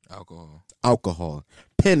sanitizer? Alcohol. Alcohol.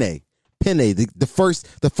 Penne. The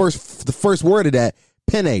first word of that.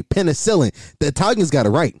 Penne. Penicillin. The Italians got it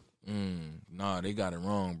right. Nah, they got it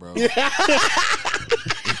wrong, bro.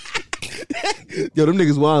 Yo, them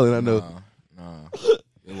niggas wildin', I know. Nah.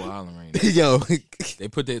 They wilding right now. Yo, They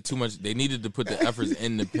put that too much. They needed to put the efforts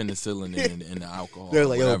in the penicillin and the alcohol. they're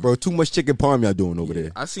like, yo, whatever. bro, too much chicken parm y'all doing over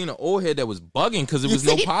there. I seen an old head that was bugging because there was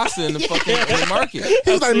no pasta in the fucking in the market.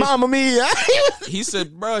 He was like, Mama Mia. He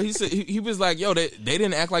said, bro, he was like, yo, they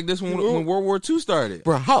didn't act like this when World War II started.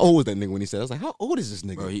 Bro, how old was that nigga when he said? I was like, how old is this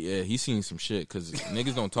nigga? Bro, he seen some shit because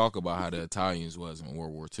niggas don't talk about how the Italians was in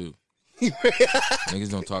World War II.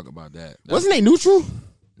 Niggas don't talk about that. Wasn't they neutral?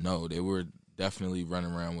 No, they were definitely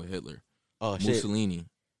running around with Hitler. Oh shit, Mussolini,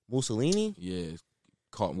 Mussolini. yeah,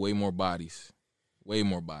 caught way more bodies. Way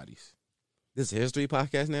more bodies. This is a history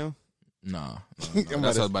podcast now. Nah. That's what I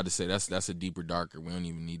was about to say. That's a deeper, darker. We don't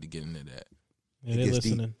even need to get into that. Yeah, they're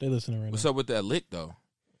listening. They're listening right What's now. up with that lick though?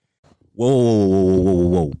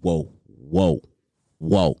 Whoa.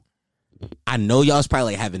 I know y'all's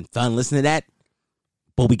probably like having fun listening to that,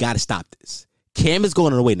 but we got to stop this. Cam is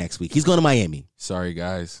going away next week. He's going to Miami. Sorry,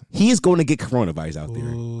 guys. He is going to get coronavirus out there.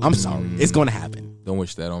 I'm sorry. It's going to happen. Don't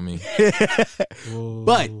wish that on me.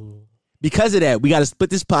 But because of that, we got to split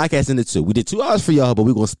this podcast into two. We did 2 hours for y'all, but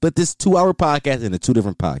we're going to split this 2-hour podcast into 2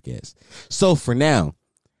 different podcasts. So for now,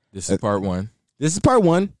 This is part 1. this is part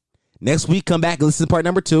 1. Next week, come back and listen to part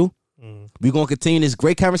number 2. We're going to continue this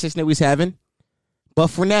great conversation that we was having. But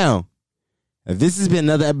for now, this has been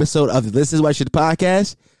another episode of the This Is What Shit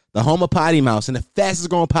podcast, the home of Potty Mouse and the fastest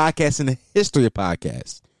growing podcast in the history of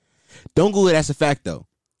podcasts. Don't Google it. That's a fact, though.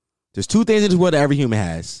 There's 2 things in this world that every human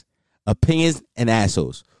has: opinions and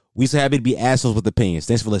assholes. We so happy to be assholes with opinions.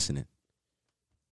 Thanks for listening.